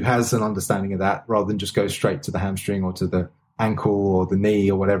who has an understanding of that, rather than just go straight to the hamstring or to the ankle or the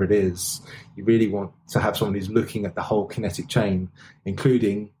knee or whatever it is. You really want to have someone who's looking at the whole kinetic chain,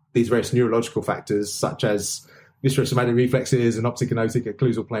 including these various neurological factors such as viscerosomatic reflexes and optic and otic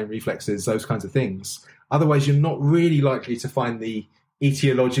occlusal plane reflexes, those kinds of things. Otherwise, you're not really likely to find the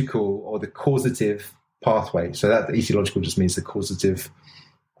etiological or the causative pathway. So that etiological just means the causative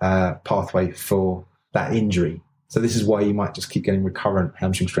pathway for that injury. So this is why you might just keep getting recurrent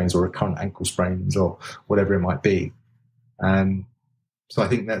hamstring strains or recurrent ankle sprains or whatever it might be. So I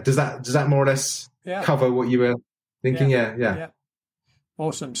think that does that more or less cover what you were thinking? Yeah.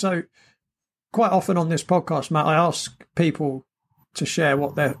 Awesome. So quite often on this podcast, Matt, I ask people to share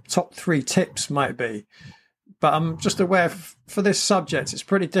what their top 3 tips might be. But I'm just aware for this subject, it's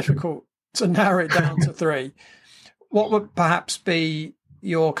pretty difficult to narrow it down to 3. What would perhaps be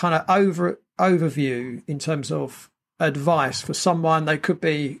your kind of overview in terms of advice for someone? They could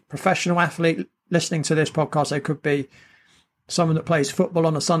be a professional athlete listening to this podcast. They could be someone that plays football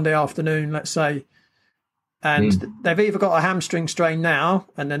on a Sunday afternoon, let's say, and they've either got a hamstring strain now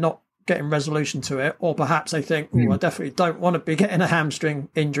and they're not getting resolution to it, or perhaps they think, I definitely don't want to be getting a hamstring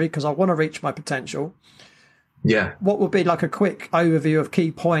injury because I want to reach my potential. Yeah. What would be like a quick overview of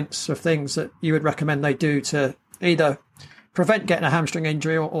key points of things that you would recommend they do to either prevent getting a hamstring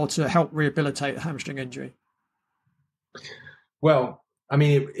injury or to help rehabilitate a hamstring injury? Well,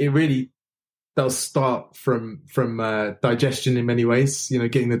 it really does start from digestion in many ways.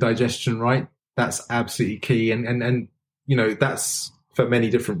 Getting the digestion right, that's absolutely key. And that's for many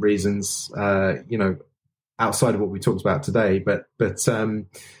different reasons, outside of what we talked about today. But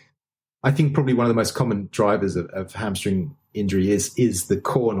I think probably one of the most common drivers of hamstring injury is the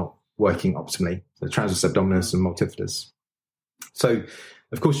core not working optimally, the transverse abdominis and multifidus. So,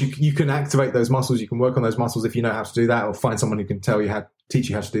 of course, you can activate those muscles, you can work on those muscles if you know how to do that, or find someone who can teach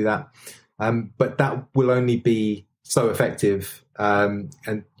you how to do that. But that will only be so effective,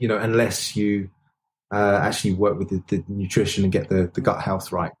 unless you actually work with the nutrition and get the gut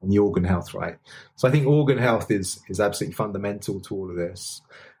health right and the organ health right. So I think organ health is absolutely fundamental to all of this.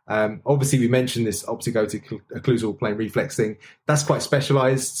 Obviously, we mentioned this optic occlusal plane reflex thing. That's quite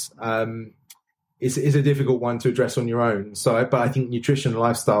specialized. It's a difficult one to address on your own. But I think nutrition and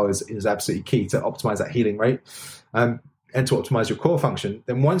lifestyle is absolutely key to optimize that healing rate and to optimize your core function.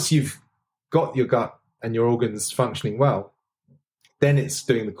 Then once you've got your gut and your organs functioning well, then it's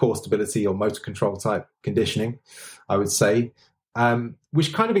doing the core stability or motor control type conditioning, I would say,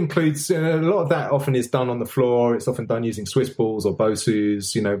 which kind of includes a lot of that often is done on the floor. It's often done using Swiss balls or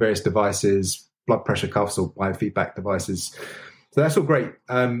Bosus, various devices, blood pressure cuffs or biofeedback devices. So that's all great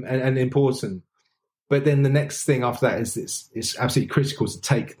and important. But then the next thing after that is it's absolutely critical to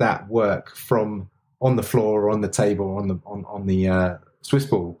take that work from on the floor or on the table or on the Swiss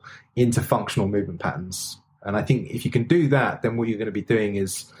ball into functional movement patterns. And I think if you can do that, then what you're going to be doing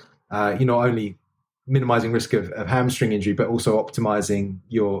is you're not only minimizing risk of hamstring injury, but also optimizing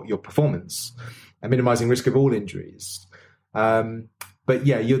your performance and minimizing risk of all injuries. But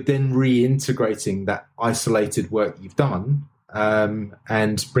yeah, you're then reintegrating that isolated work you've done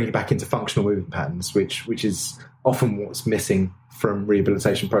and bring it back into functional movement patterns, which is often what's missing from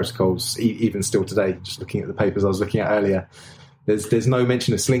rehabilitation protocols, even still today. Just looking at the papers I was looking at earlier, there's no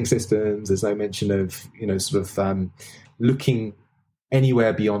mention of sling systems. There's no mention of looking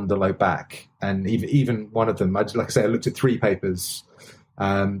anywhere beyond the low back. And even one of them, like I say, I looked at 3 papers.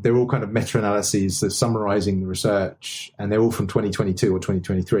 They're all kind of meta-analyses that summarizing the research, and they're all from 2022 or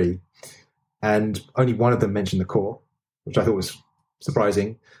 2023. And only one of them mentioned the core, which I thought was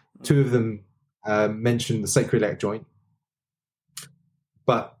surprising. 2 of them mentioned the sacroiliac joint,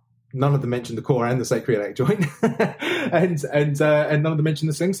 but none of them mentioned the core and the sacroiliac joint, and none of them mentioned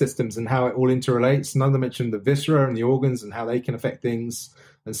the sling systems and how it all interrelates. None of them mentioned the viscera and the organs and how they can affect things,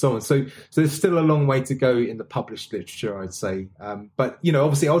 and so on. So there's still a long way to go in the published literature, I'd say. But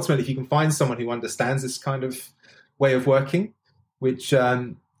obviously, ultimately, if you can find someone who understands this kind of way of working, which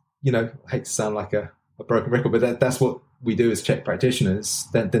I hate to sound like a broken record, but that's what we do as CHEK practitioners,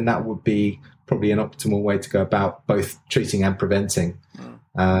 then that would be probably an optimal way to go about both treating and preventing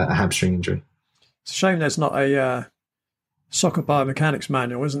a hamstring injury. It's a shame there's not a soccer biomechanics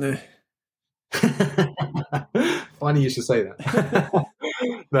manual, isn't there? Funny you should say that.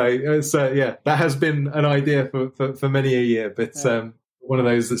 No, it's, that has been an idea for many a year, but one of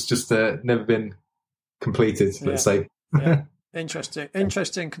those that's just never been completed, let's say. Yeah. Interesting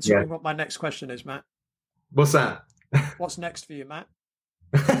considering what my next question is, Matt. What's that? What's next for you, Matt?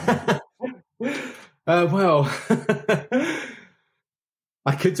 Well,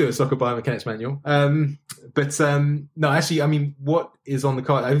 I could do a soccer biomechanics manual. But no, actually, I mean, what is on the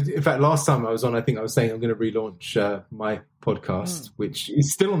card? In fact, last time I was on, I think I was saying I'm going to relaunch my podcast, which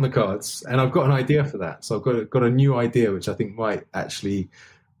is still on the cards. And I've got an idea for that. So I've got a new idea, which I think might actually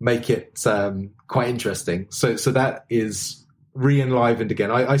make it quite interesting. So that is re-enlivened again.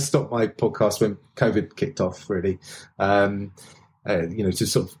 I stopped my podcast when COVID kicked off, really, to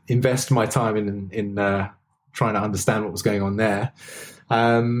sort of invest my time in trying to understand what was going on there.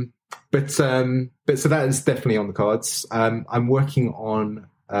 But so that is definitely on the cards. I'm working on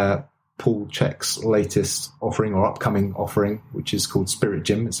Paul CHEK's latest offering or upcoming offering, which is called Spirit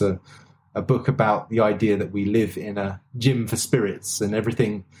Gym. It's a book about the idea that we live in a gym for spirits, and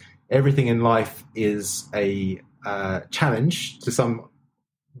everything in life is a challenge to some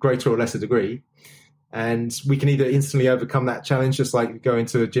greater or lesser degree. And we can either instantly overcome that challenge, just like you go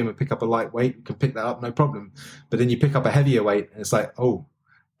into a gym and pick up a light weight, you can pick that up, no problem. But then you pick up a heavier weight and it's like, oh,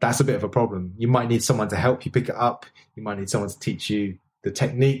 that's a bit of a problem. You might need someone to help you pick it up. You might need someone to teach you the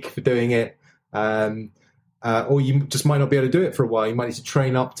technique for doing it. Or you just might not be able to do it for a while. You might need to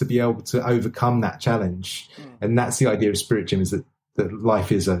train up to be able to overcome that challenge. And that's the idea of Spirit Gym, is that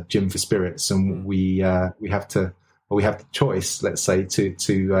life is a gym for spirits, and we have the choice, let's say,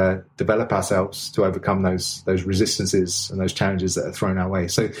 to develop ourselves to overcome those resistances and those challenges that are thrown our way.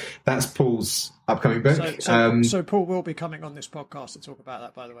 So that's Paul's upcoming book. So Paul will be coming on this podcast to talk about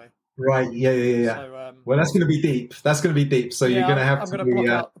that, by the way. Right? Yeah. So, well, that's going to be deep. So you're going to have to. I'm going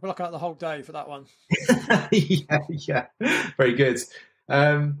to block out the whole day for that one. yeah. Very good.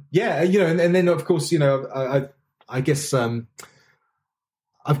 And then of course, I guess.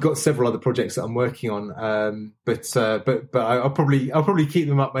 I've got several other projects that I'm working on, but I'll probably keep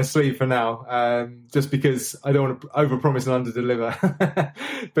them up my sleeve for now, just because I don't want to overpromise and underdeliver.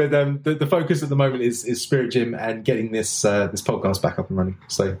 But the focus at the moment is Spirit Gym and getting this podcast back up and running.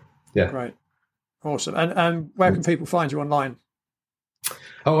 So yeah, great, awesome. And where can people find you online?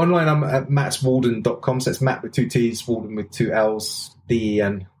 Oh, online I'm at mattswallden.com. So it's Matt with 2 T's, Wallden with 2 L's,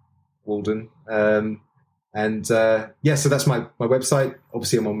 D-E-N, Wallden. So that's my website.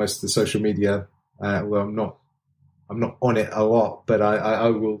 Obviously, I'm on most of the social media. I'm not on it a lot, but I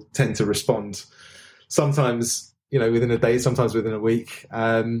will tend to respond sometimes, within a day, sometimes within a week.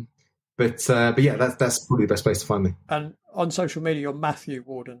 But yeah, that's probably the best place to find me. And on social media, you're Matthew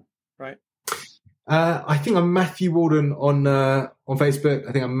Wallden, right? I think I'm Matthew Wallden on Facebook.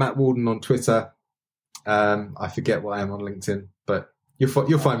 I think I'm Matt Wallden on Twitter. I forget what I am on LinkedIn, but you'll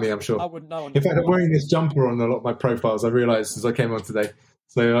find me, I'm sure. I wouldn't know. In fact, I'm wearing this jumper on a lot of my profiles. I realised as I came on today,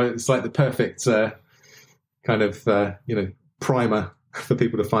 so it's like the perfect kind of primer for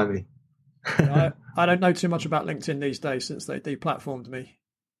people to find me. I don't know too much about LinkedIn these days since they deplatformed me.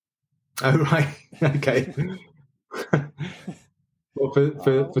 Oh right, okay. Well,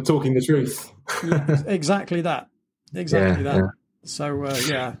 for talking the truth. Yeah, exactly that. Exactly that. Yeah. So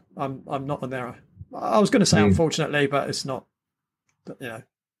I'm not on there. I was going to say unfortunately, but it's not.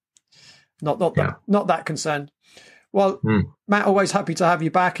 Not that concerned. Well, Matt, always happy to have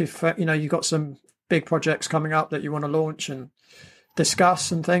you back. If you've got some big projects coming up that you want to launch and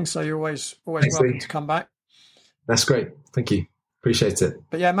discuss and things, so you're always welcome to come back. That's great. Thank you. Appreciate it.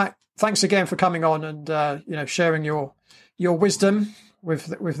 But yeah, Matt, thanks again for coming on and sharing your wisdom with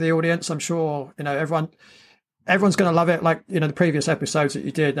the audience. I'm sure everyone's going to love it. Like the previous episodes that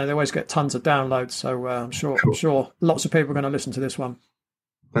you did, they always get tons of downloads. So I'm sure lots of people are going to listen to this one.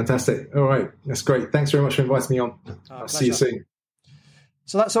 Fantastic. All right, that's great. Thanks very much for inviting me on. I'll see you soon.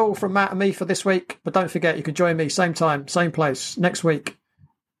 So that's all from Matt and me for this week. But don't forget, you can join me same time, same place next week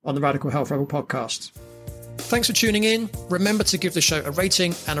on the Radical Health Rebel podcast. Thanks for tuning in. Remember to give the show a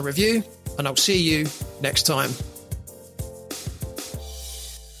rating and a review, and I'll see you next time.